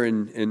here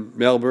in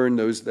Melbourne,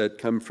 those that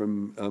come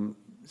from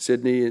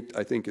Sydney,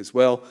 I think as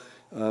well.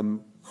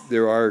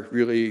 There are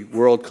really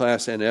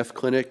world-class NF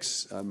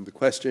clinics. The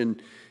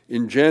question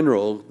in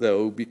general,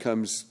 though,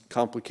 becomes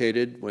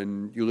complicated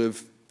when you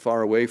live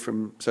far away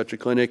from such a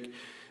clinic.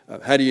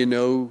 How do you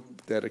know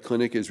that a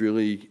clinic is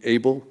really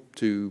able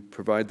to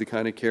provide the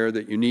kind of care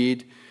that you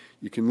need?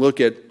 You can look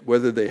at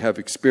whether they have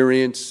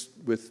experience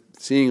with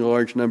seeing a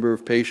large number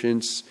of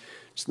patients.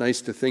 It's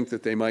nice to think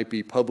that they might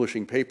be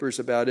publishing papers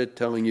about it,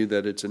 telling you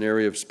that it's an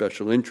area of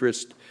special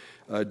interest.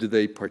 Do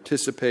they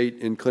participate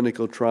in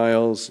clinical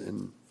trials?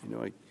 And, you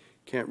know, I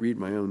can't read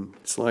my own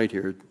slide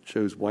here. It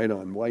shows white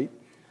on white.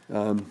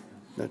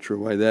 Not sure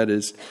why that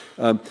is.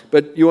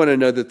 But you want to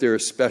know that there are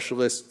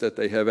specialists that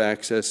they have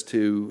access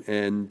to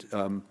and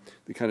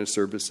the kind of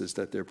services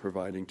that they're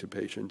providing to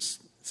patients.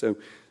 So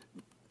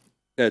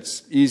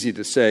that's easy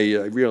to say.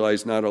 I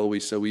realize not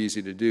always so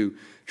easy to do.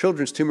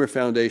 Children's Tumor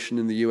Foundation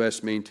in the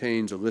U.S.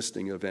 maintains a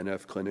listing of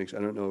NF clinics. I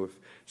don't know if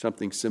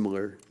something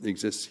similar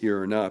exists here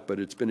or not, but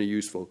it's been a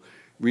useful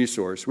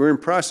resource. We're in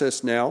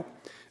process now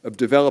of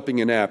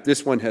developing an app.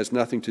 This one has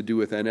nothing to do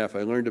with NF.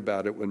 I learned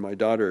about it when my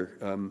daughter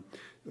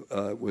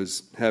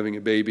was having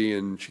a baby,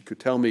 and she could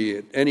tell me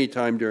at any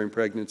time during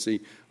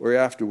pregnancy or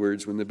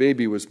afterwards when the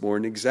baby was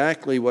born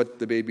exactly what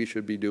the baby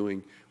should be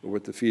doing or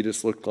what the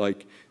fetus looked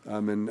like.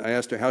 And I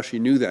asked her how she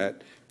knew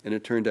that, and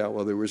it turned out,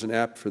 well, there was an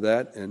app for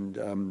that,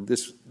 and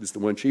this is the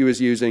one she was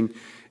using.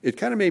 It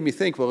kind of made me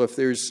think, well, if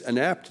there's an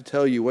app to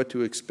tell you what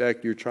to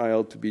expect your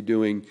child to be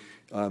doing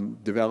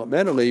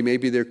developmentally,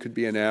 maybe there could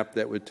be an app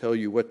that would tell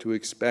you what to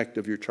expect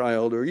of your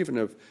child or even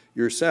of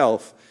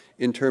yourself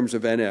in terms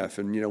of NF.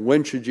 And, you know,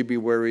 when should you be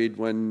worried?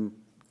 When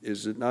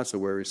is it not so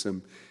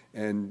worrisome?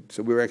 And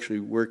so we're actually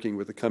working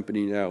with a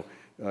company now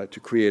to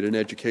create an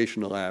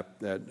educational app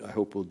that I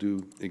hope will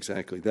do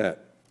exactly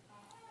that.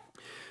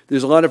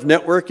 There's a lot of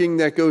networking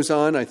that goes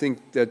on. I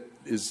think that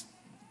is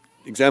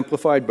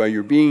exemplified by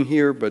your being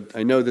here, but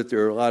I know that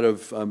there are a lot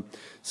of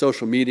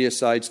social media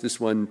sites. This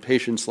one,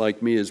 Patients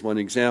Like Me, is one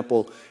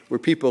example where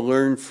people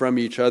learn from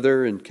each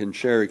other and can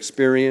share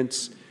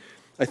experience.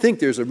 I think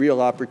there's a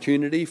real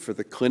opportunity for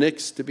the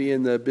clinics to be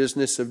in the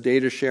business of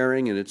data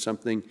sharing, and it's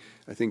something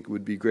I think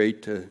would be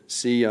great to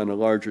see on a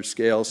larger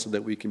scale so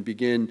that we can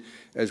begin,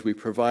 as we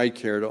provide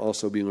care, to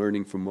also be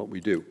learning from what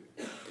we do.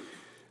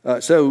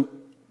 So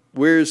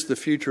where's the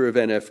future of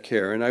NF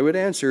care? And I would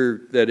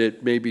answer that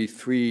it may be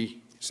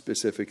three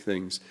specific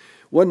things.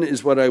 One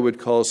is what I would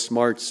call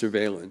smart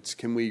surveillance.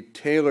 Can we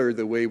tailor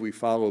the way we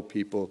follow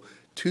people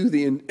to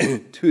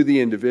the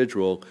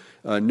individual,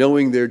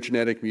 knowing their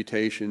genetic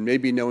mutation,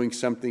 maybe knowing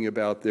something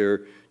about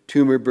their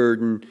tumor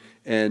burden,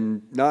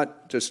 and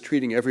not just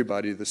treating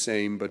everybody the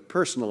same, but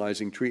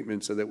personalizing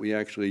treatment so that we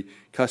actually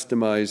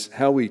customize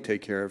how we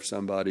take care of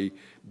somebody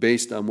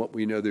based on what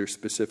we know they're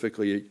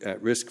specifically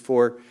at risk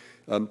for.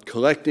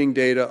 Collecting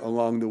data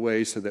along the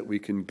way so that we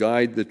can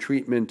guide the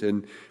treatment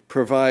and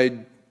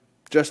provide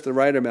just the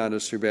right amount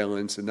of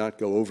surveillance and not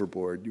go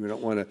overboard. You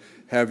don't want to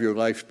have your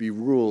life be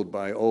ruled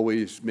by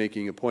always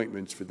making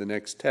appointments for the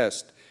next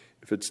test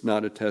if it's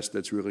not a test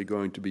that's really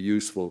going to be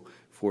useful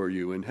for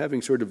you, and having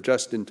sort of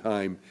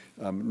just-in-time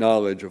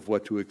knowledge of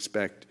what to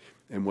expect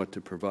and what to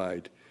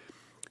provide.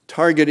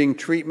 Targeting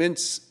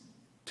treatments,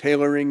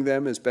 tailoring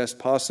them as best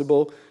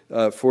possible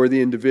for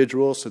the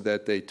individual so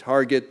that they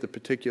target the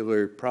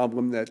particular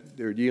problem that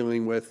they're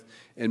dealing with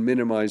and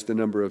minimize the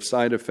number of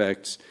side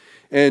effects.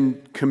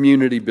 And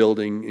community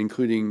building,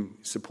 including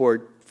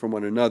support from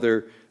one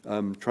another,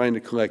 trying to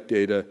collect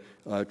data,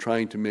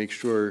 trying to make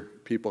sure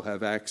people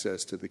have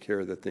access to the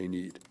care that they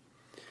need.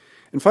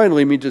 And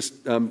finally, let me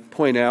just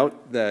point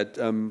out that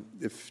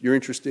if you're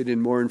interested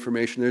in more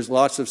information, there's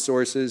lots of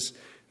sources.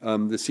 The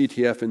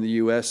CTF in the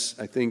U.S.,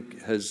 I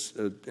think, has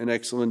an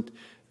excellent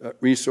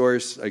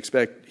resource. I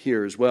expect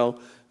here as well.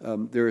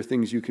 There are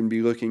things you can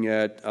be looking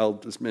at. I'll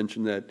just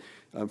mention that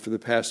for the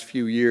past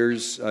few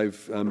years,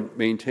 I've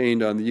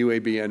maintained on the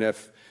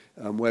UAB-NF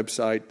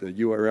website, the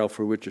URL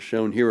for which is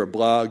shown here, a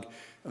blog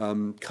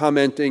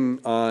commenting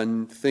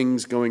on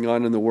things going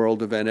on in the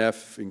world of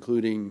NF,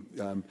 including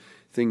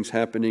things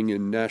happening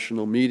in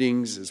national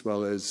meetings, as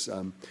well as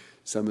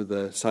some of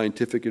the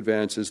scientific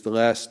advances. The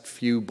last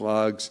few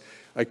blogs,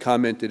 I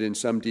commented in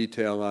some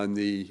detail on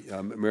the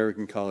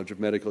American College of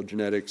Medical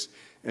Genetics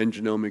and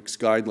Genomics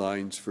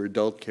guidelines for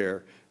adult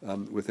care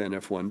with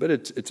NF1. But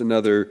it's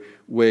another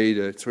way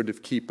to sort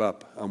of keep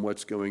up on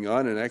what's going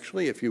on. And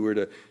actually, if you were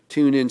to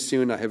tune in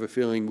soon, I have a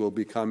feeling we'll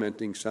be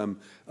commenting some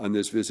on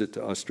this visit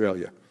to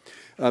Australia.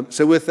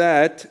 So with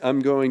that, I'm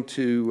going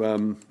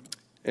to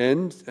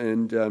end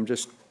and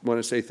just want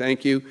to say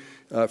thank you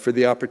for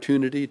the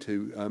opportunity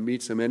to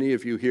meet so many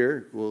of you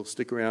here. We'll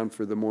stick around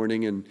for the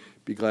morning and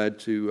be glad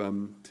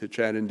to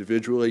chat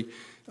individually.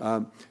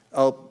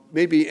 I'll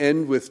maybe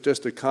end with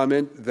just a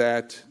comment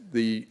that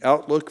the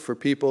outlook for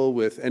people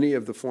with any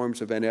of the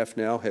forms of NF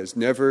now has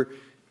never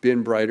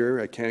been brighter.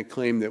 I can't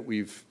claim that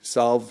we've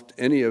solved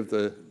any of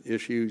the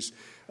issues,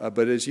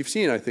 but as you've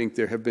seen, I think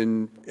there have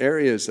been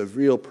areas of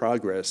real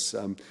progress,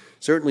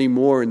 certainly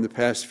more in the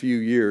past few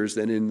years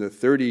than in the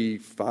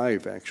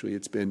 35, actually,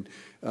 it's been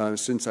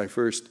since I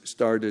first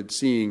started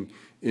seeing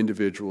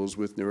individuals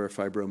with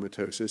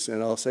neurofibromatosis.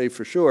 And I'll say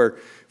for sure,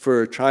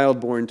 for a child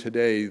born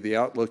today, the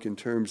outlook in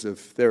terms of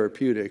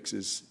therapeutics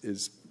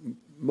is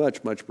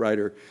much, much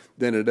brighter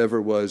than it ever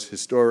was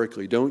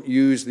historically. Don't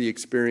use the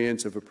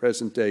experience of a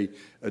present-day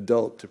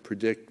adult to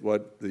predict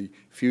what the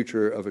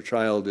future of a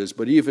child is.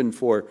 But even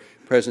for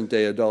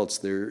present-day adults,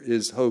 there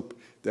is hope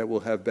that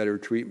we'll have better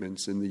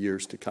treatments in the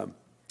years to come.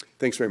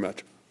 Thanks very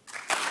much.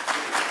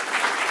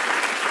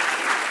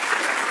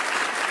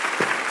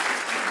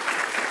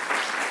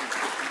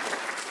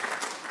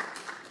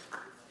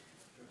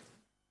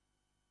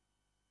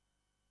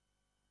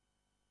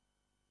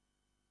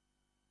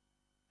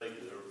 There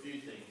are a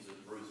few things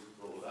that Bruce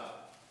brought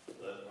up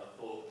that I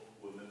thought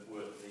were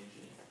worth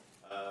mentioning.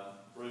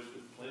 Bruce,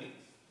 with clinics,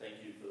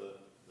 thank you for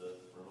the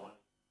reminder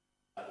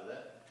of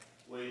that.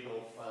 We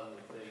help fund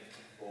the clinic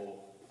for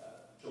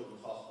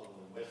Children's Hospital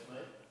in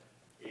Westmead.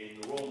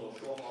 In the Royal North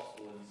Shore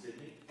Hospital in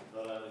Sydney,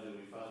 not only do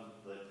we fund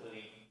the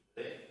clinic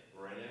there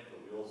for NF, but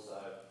we also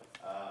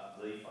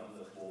the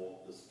funder for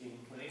the skin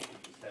clinic,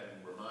 which is having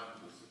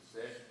remarkable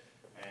success,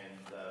 and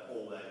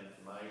all that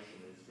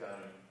information is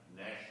going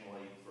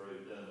nationally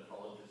through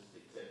dermatologists,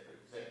 etc.,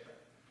 etc.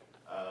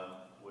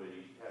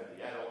 We have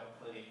the adult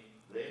clinic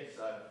there,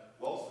 so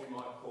whilst we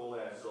might call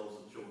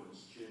ourselves the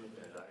Children's Tumour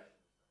Foundation,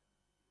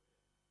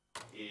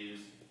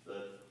 is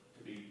that,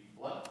 to be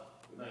blunt,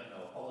 we make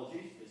no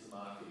apologies, it's a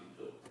marketing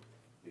tool,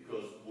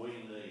 because we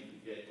need to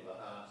get to the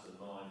hearts and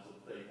minds of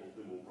people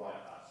who will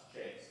write us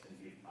checks and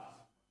give us.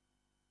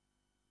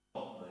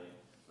 Not mean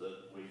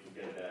that we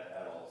forget about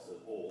adults at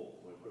all.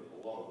 We're putting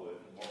a lot of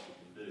work in what we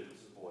can do to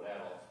support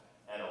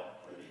adult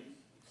clinics,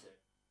 etc.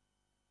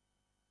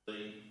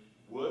 The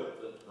work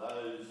that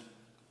those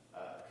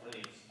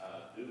clinics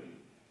are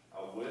doing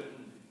are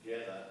working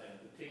together, and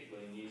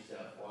particularly in New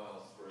South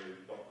Wales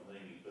through Dr.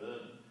 Mimi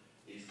Byrne,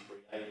 is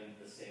creating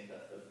a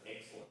centre of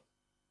excellence,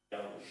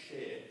 able to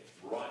share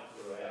right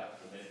throughout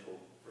the medical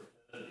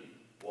fraternity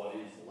what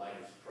is the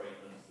latest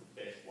treatments, the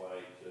best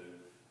way to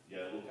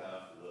look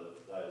after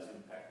those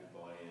impacted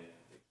by NF.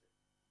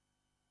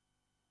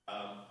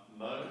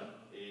 Mona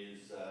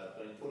is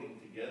been putting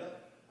together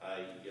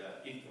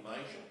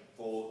information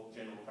for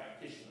general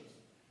practitioners,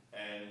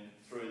 and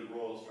through the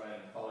Royal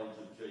Australian College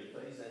of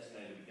GPs, that's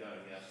going to be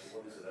going out to,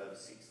 what is it, over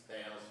 6,000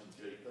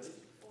 GPs?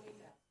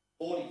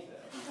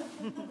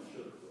 40,000.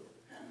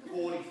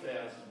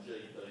 40,000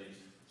 GPs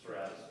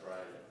throughout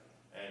Australia,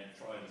 and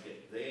trying to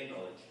get their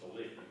knowledge to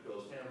lift,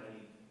 because how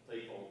many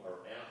people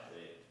are out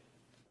there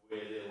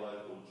where their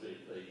local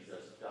GP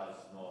just does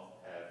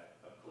not have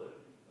a clue?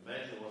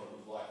 Imagine what it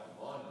was like in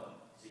my mum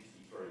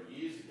 63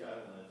 years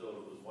ago, when they thought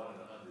it was 1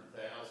 in 100,000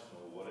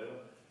 or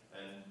whatever,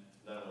 and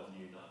no one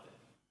knew nothing.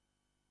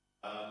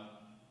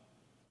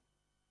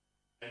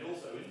 And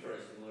also,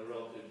 interestingly,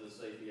 relative to the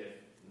CTF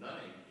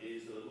name,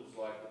 is that it looks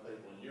like the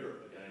people in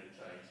Europe are going to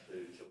change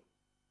to children.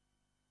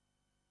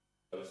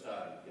 So we're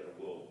starting to get a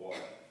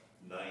worldwide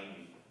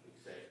naming,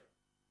 etc.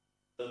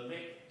 The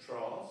MEC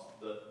trials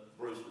that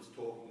Bruce was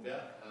talking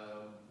about,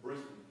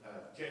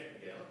 Jeff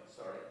McGowan,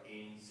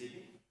 in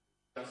Sydney,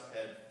 just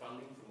had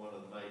funding from one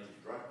of the major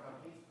drug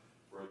companies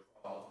for a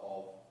trial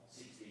of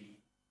 60.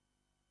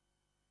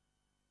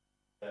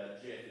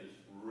 Jeff is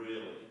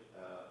really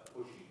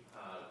pushing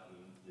hard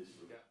in this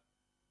regard.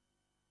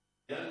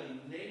 The only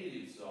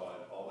negative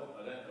side of it,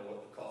 I don't know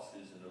what the cost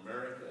is in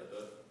America,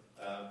 but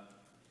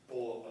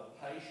for a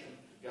patient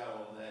to go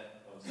on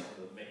some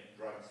of the MEC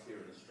drugs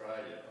here in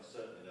Australia, I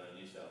certainly know in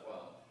New South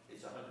Wales,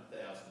 it's $100,000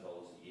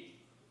 a year.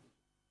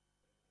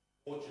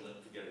 Fortunate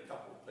to get a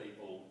couple of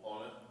people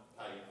on it,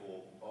 paid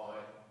for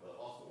by the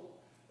hospital,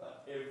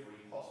 but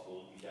every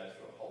hospital you go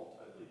through a whole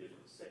totally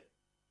different set,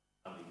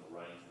 funding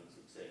arrangements,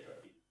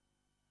 etc.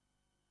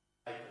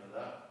 Taken it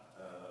up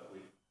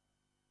with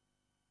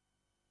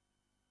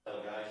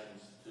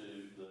delegations to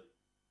the.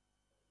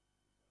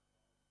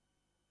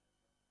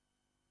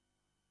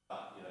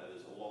 But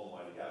there's a long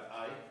way to go.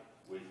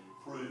 With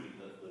proving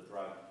that the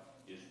drug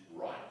is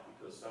right,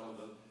 because some of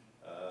them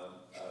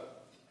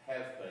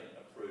have been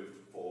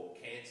approved for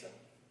cancer,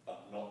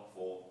 but not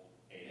for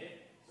NF.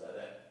 So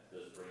that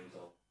just brings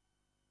on.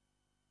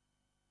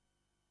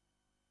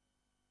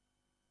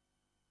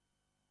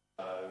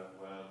 So,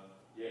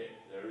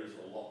 there is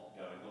a lot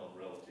going on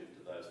relative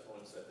to those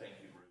points. So thank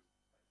you, Bruce.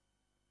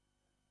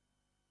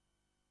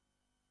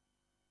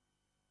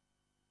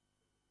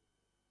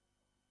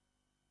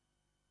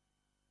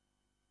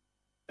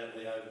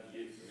 Natalie, over to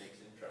you for the next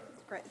intro.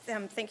 Great.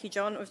 Thank you,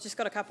 John. We've just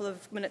got a couple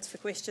of minutes for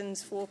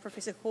questions for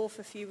Professor Korf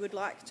if you would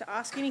like to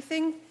ask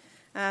anything.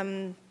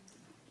 Yep.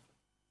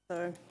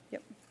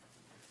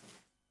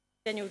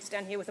 Daniel's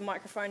down here with a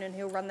microphone and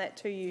he'll run that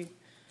to you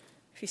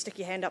if you stick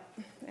your hand up,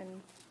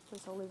 and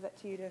please, I'll leave that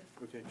to you to...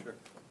 Okay, sure.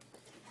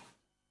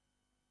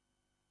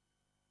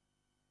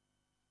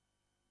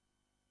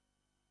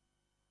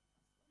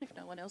 If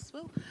no one else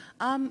will.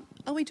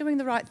 Are we doing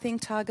the right thing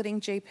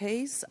targeting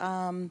GPs?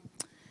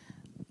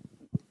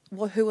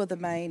 Who are the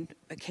main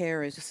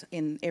carers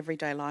in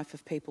everyday life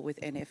of people with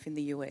NF in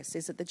the US?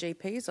 Is it the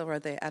GPs or are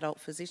there adult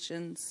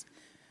physicians?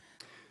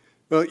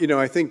 Well, you know,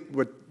 I think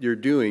what you're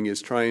doing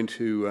is trying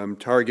to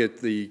target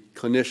the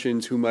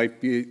clinicians who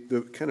might be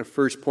the kind of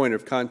first point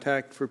of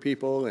contact for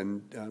people,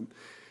 and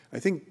I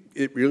think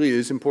it really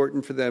is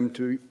important for them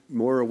to be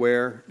more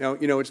aware. Now,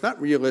 you know, it's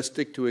not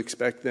realistic to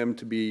expect them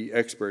to be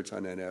experts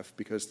on NF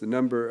because the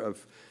number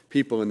of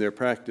people in their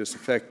practice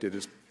affected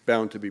is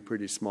bound to be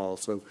pretty small,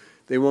 so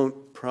they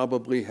won't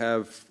probably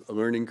have a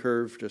learning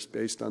curve just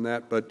based on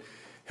that, but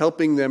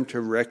helping them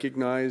to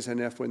recognize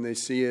NF when they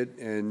see it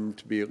and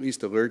to be at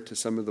least alert to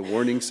some of the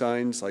warning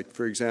signs. Like,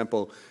 for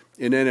example,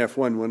 in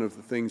NF1, one of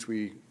the things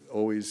we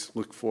always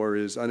look for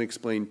is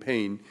unexplained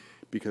pain,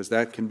 because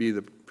that can be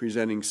the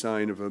presenting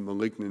sign of a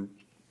malignant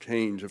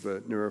change of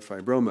a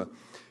neurofibroma.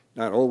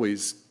 Not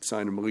always a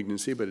sign of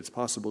malignancy, but it's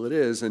possible it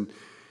is. And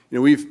you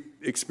know, we've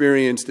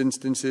experienced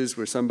instances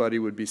where somebody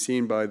would be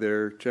seen by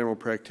their general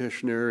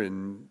practitioner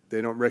and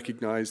they don't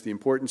recognize the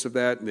importance of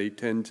that, and they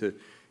tend to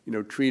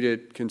treat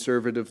it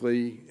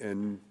conservatively,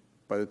 and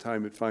by the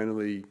time it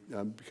finally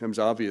becomes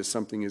obvious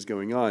something is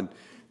going on,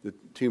 the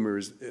tumor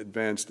is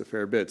advanced a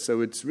fair bit.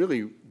 So it's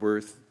really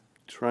worth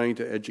trying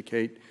to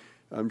educate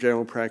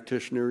general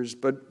practitioners,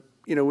 but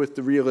with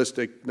the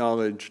realistic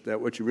knowledge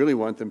that what you really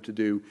want them to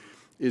do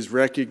is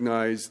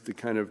recognize the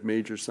kind of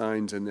major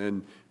signs and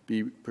then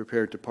be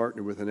prepared to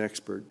partner with an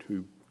expert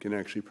who can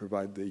actually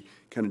provide the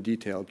kind of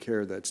detailed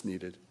care that's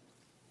needed.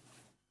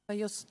 So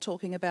you're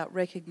talking about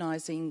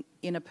recognising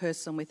in a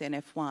person with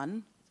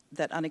NF1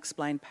 that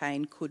unexplained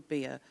pain could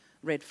be a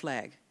red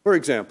flag? For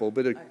example,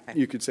 but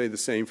you could say the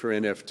same for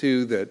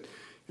NF2, that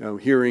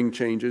hearing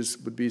changes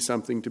would be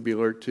something to be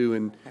alert to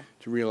and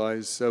to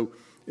realize. So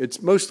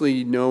it's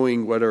mostly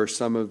knowing what are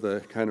some of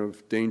the kind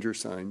of danger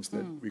signs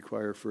that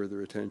require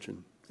further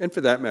attention. And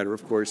for that matter,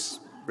 of course,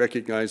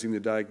 recognizing the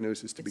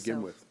diagnosis to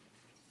begin with.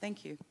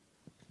 Thank you.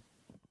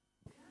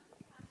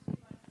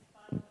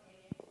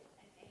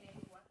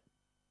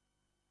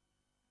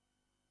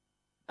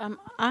 I'm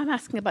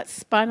asking about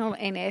spinal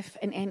NF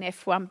and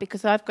NF1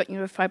 because I've got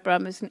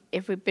neurofibromas in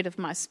every bit of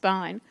my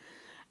spine,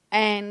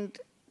 and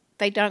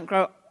they don't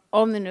grow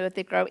on the nerve,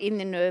 they grow in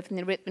the nerve and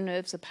they rip the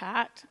nerves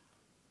apart.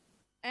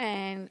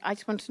 And I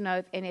just want to know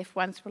if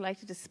NF1's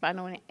related to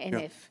spinal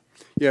NF.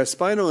 Yeah,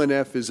 spinal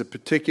NF is a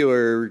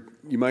particular,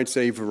 you might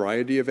say,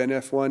 variety of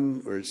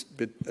NF1, or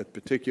a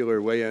particular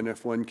way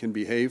NF1 can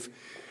behave.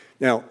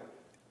 Now,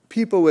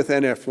 people with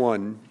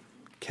NF1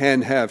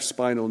 can have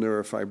spinal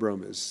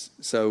neurofibromas.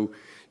 So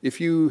if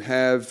you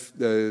have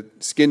the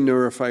skin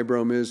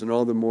neurofibromas and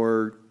all the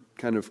more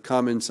kind of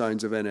common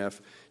signs of NF,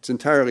 it's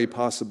entirely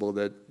possible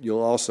that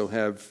you'll also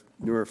have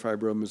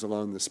neurofibromas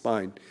along the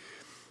spine.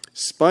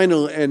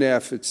 Spinal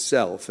NF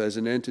itself as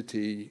an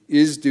entity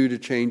is due to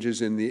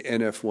changes in the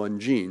NF1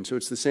 gene. So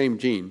it's the same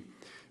gene,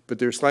 but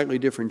there are slightly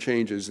different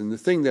changes. And the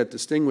thing that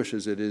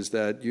distinguishes it is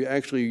that you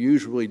actually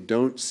usually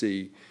don't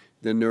see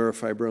the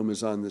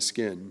neurofibromas on the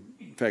skin.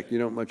 In fact, you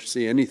don't much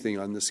see anything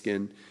on the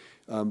skin.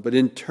 But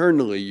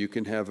internally, you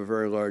can have a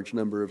very large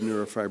number of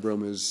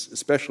neurofibromas,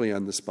 especially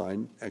on the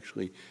spine,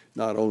 actually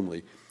not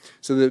only.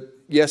 So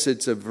yes,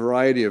 it's a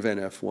variety of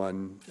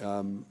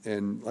NF1.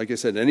 And like I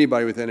said,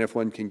 anybody with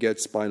NF1 can get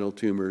spinal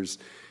tumors.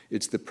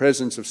 It's the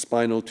presence of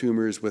spinal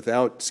tumors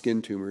without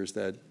skin tumors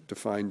that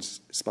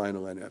defines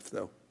spinal NF,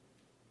 though.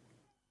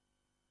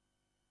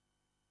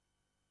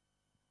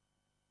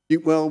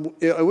 Well,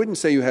 I wouldn't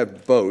say you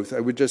have both. I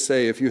would just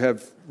say if you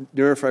have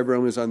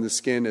neurofibromas on the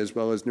skin as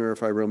well as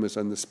neurofibromas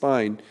on the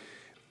spine,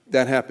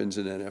 that happens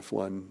in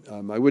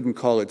NF1. I wouldn't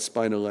call it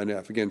spinal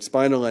NF. Again,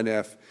 spinal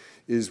NF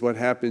is what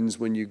happens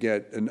when you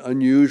get an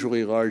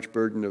unusually large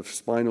burden of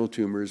spinal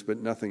tumors but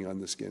nothing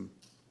on the skin.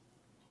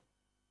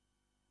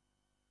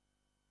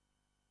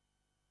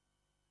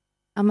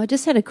 I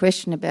just had a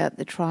question about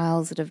the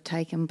trials that have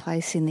taken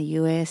place in the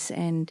US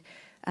and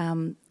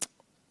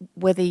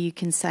whether you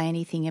can say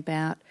anything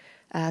about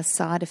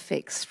side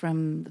effects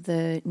from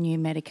the new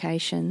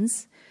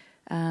medications,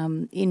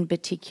 in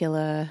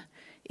particular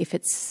if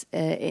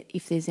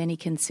there's any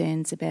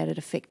concerns about it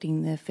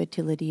affecting the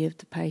fertility of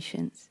the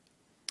patients.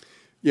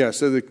 Yeah,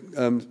 so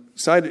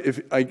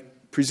I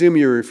presume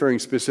you're referring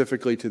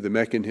specifically to the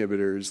MEK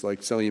inhibitors like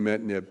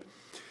selumetinib.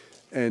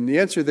 And the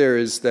answer there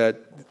is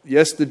that,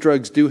 yes, the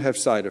drugs do have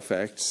side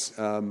effects.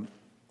 The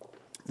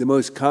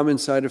most common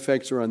side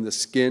effects are on the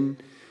skin.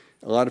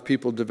 A lot of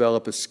people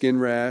develop a skin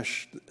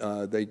rash.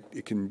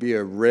 It can be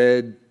a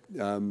red,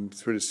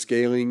 sort of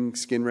scaling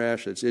skin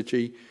rash that's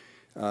itchy.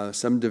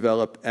 Some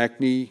develop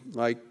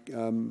acne-like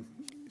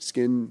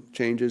skin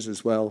changes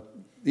as well.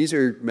 These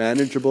are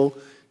manageable,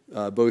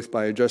 both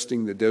by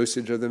adjusting the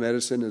dosage of the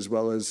medicine as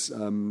well as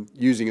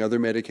using other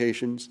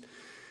medications.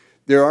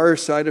 There are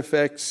side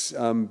effects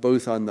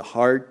both on the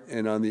heart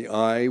and on the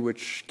eye,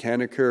 which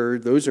can occur.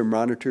 Those are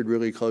monitored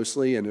really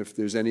closely, and if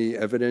there's any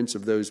evidence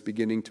of those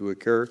beginning to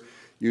occur,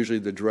 usually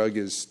the drug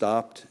is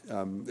stopped,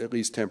 at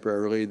least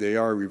temporarily. They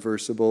are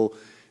reversible,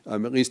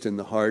 at least in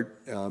the heart,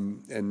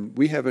 and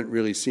we haven't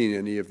really seen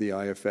any of the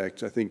eye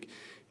effects. I think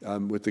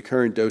with the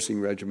current dosing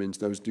regimens,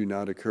 those do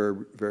not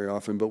occur very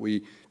often, but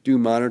we do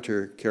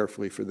monitor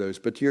carefully for those.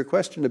 But to your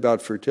question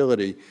about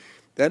fertility,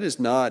 that is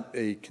not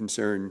a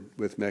concern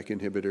with MEK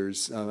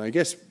inhibitors. I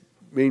guess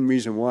main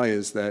reason why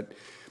is that,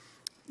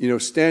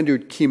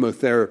 standard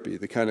chemotherapy,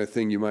 the kind of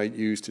thing you might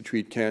use to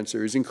treat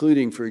cancers,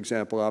 including, for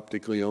example,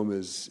 optic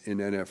gliomas in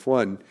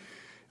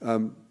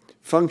NF1,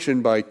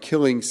 function by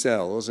killing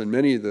cells, and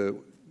many of the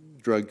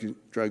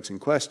drugs in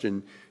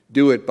question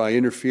do it by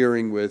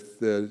interfering with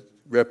the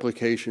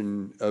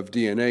replication of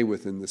DNA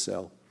within the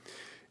cell.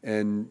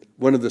 And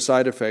one of the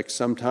side effects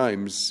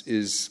sometimes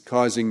is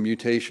causing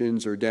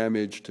mutations or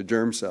damage to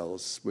germ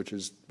cells, which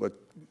is what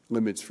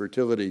limits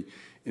fertility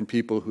in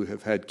people who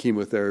have had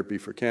chemotherapy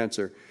for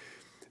cancer.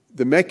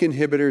 The MEK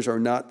inhibitors are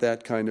not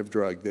that kind of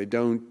drug. They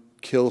don't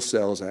kill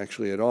cells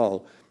actually at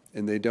all,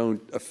 and they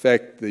don't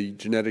affect the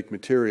genetic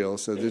material.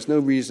 So there's no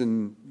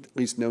reason, at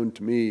least known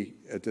to me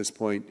at this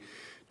point,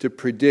 to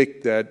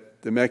predict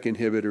that the MEK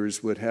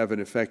inhibitors would have an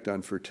effect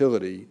on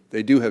fertility.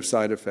 They do have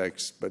side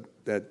effects, but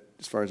that,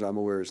 as far as I'm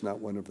aware, is not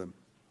one of them.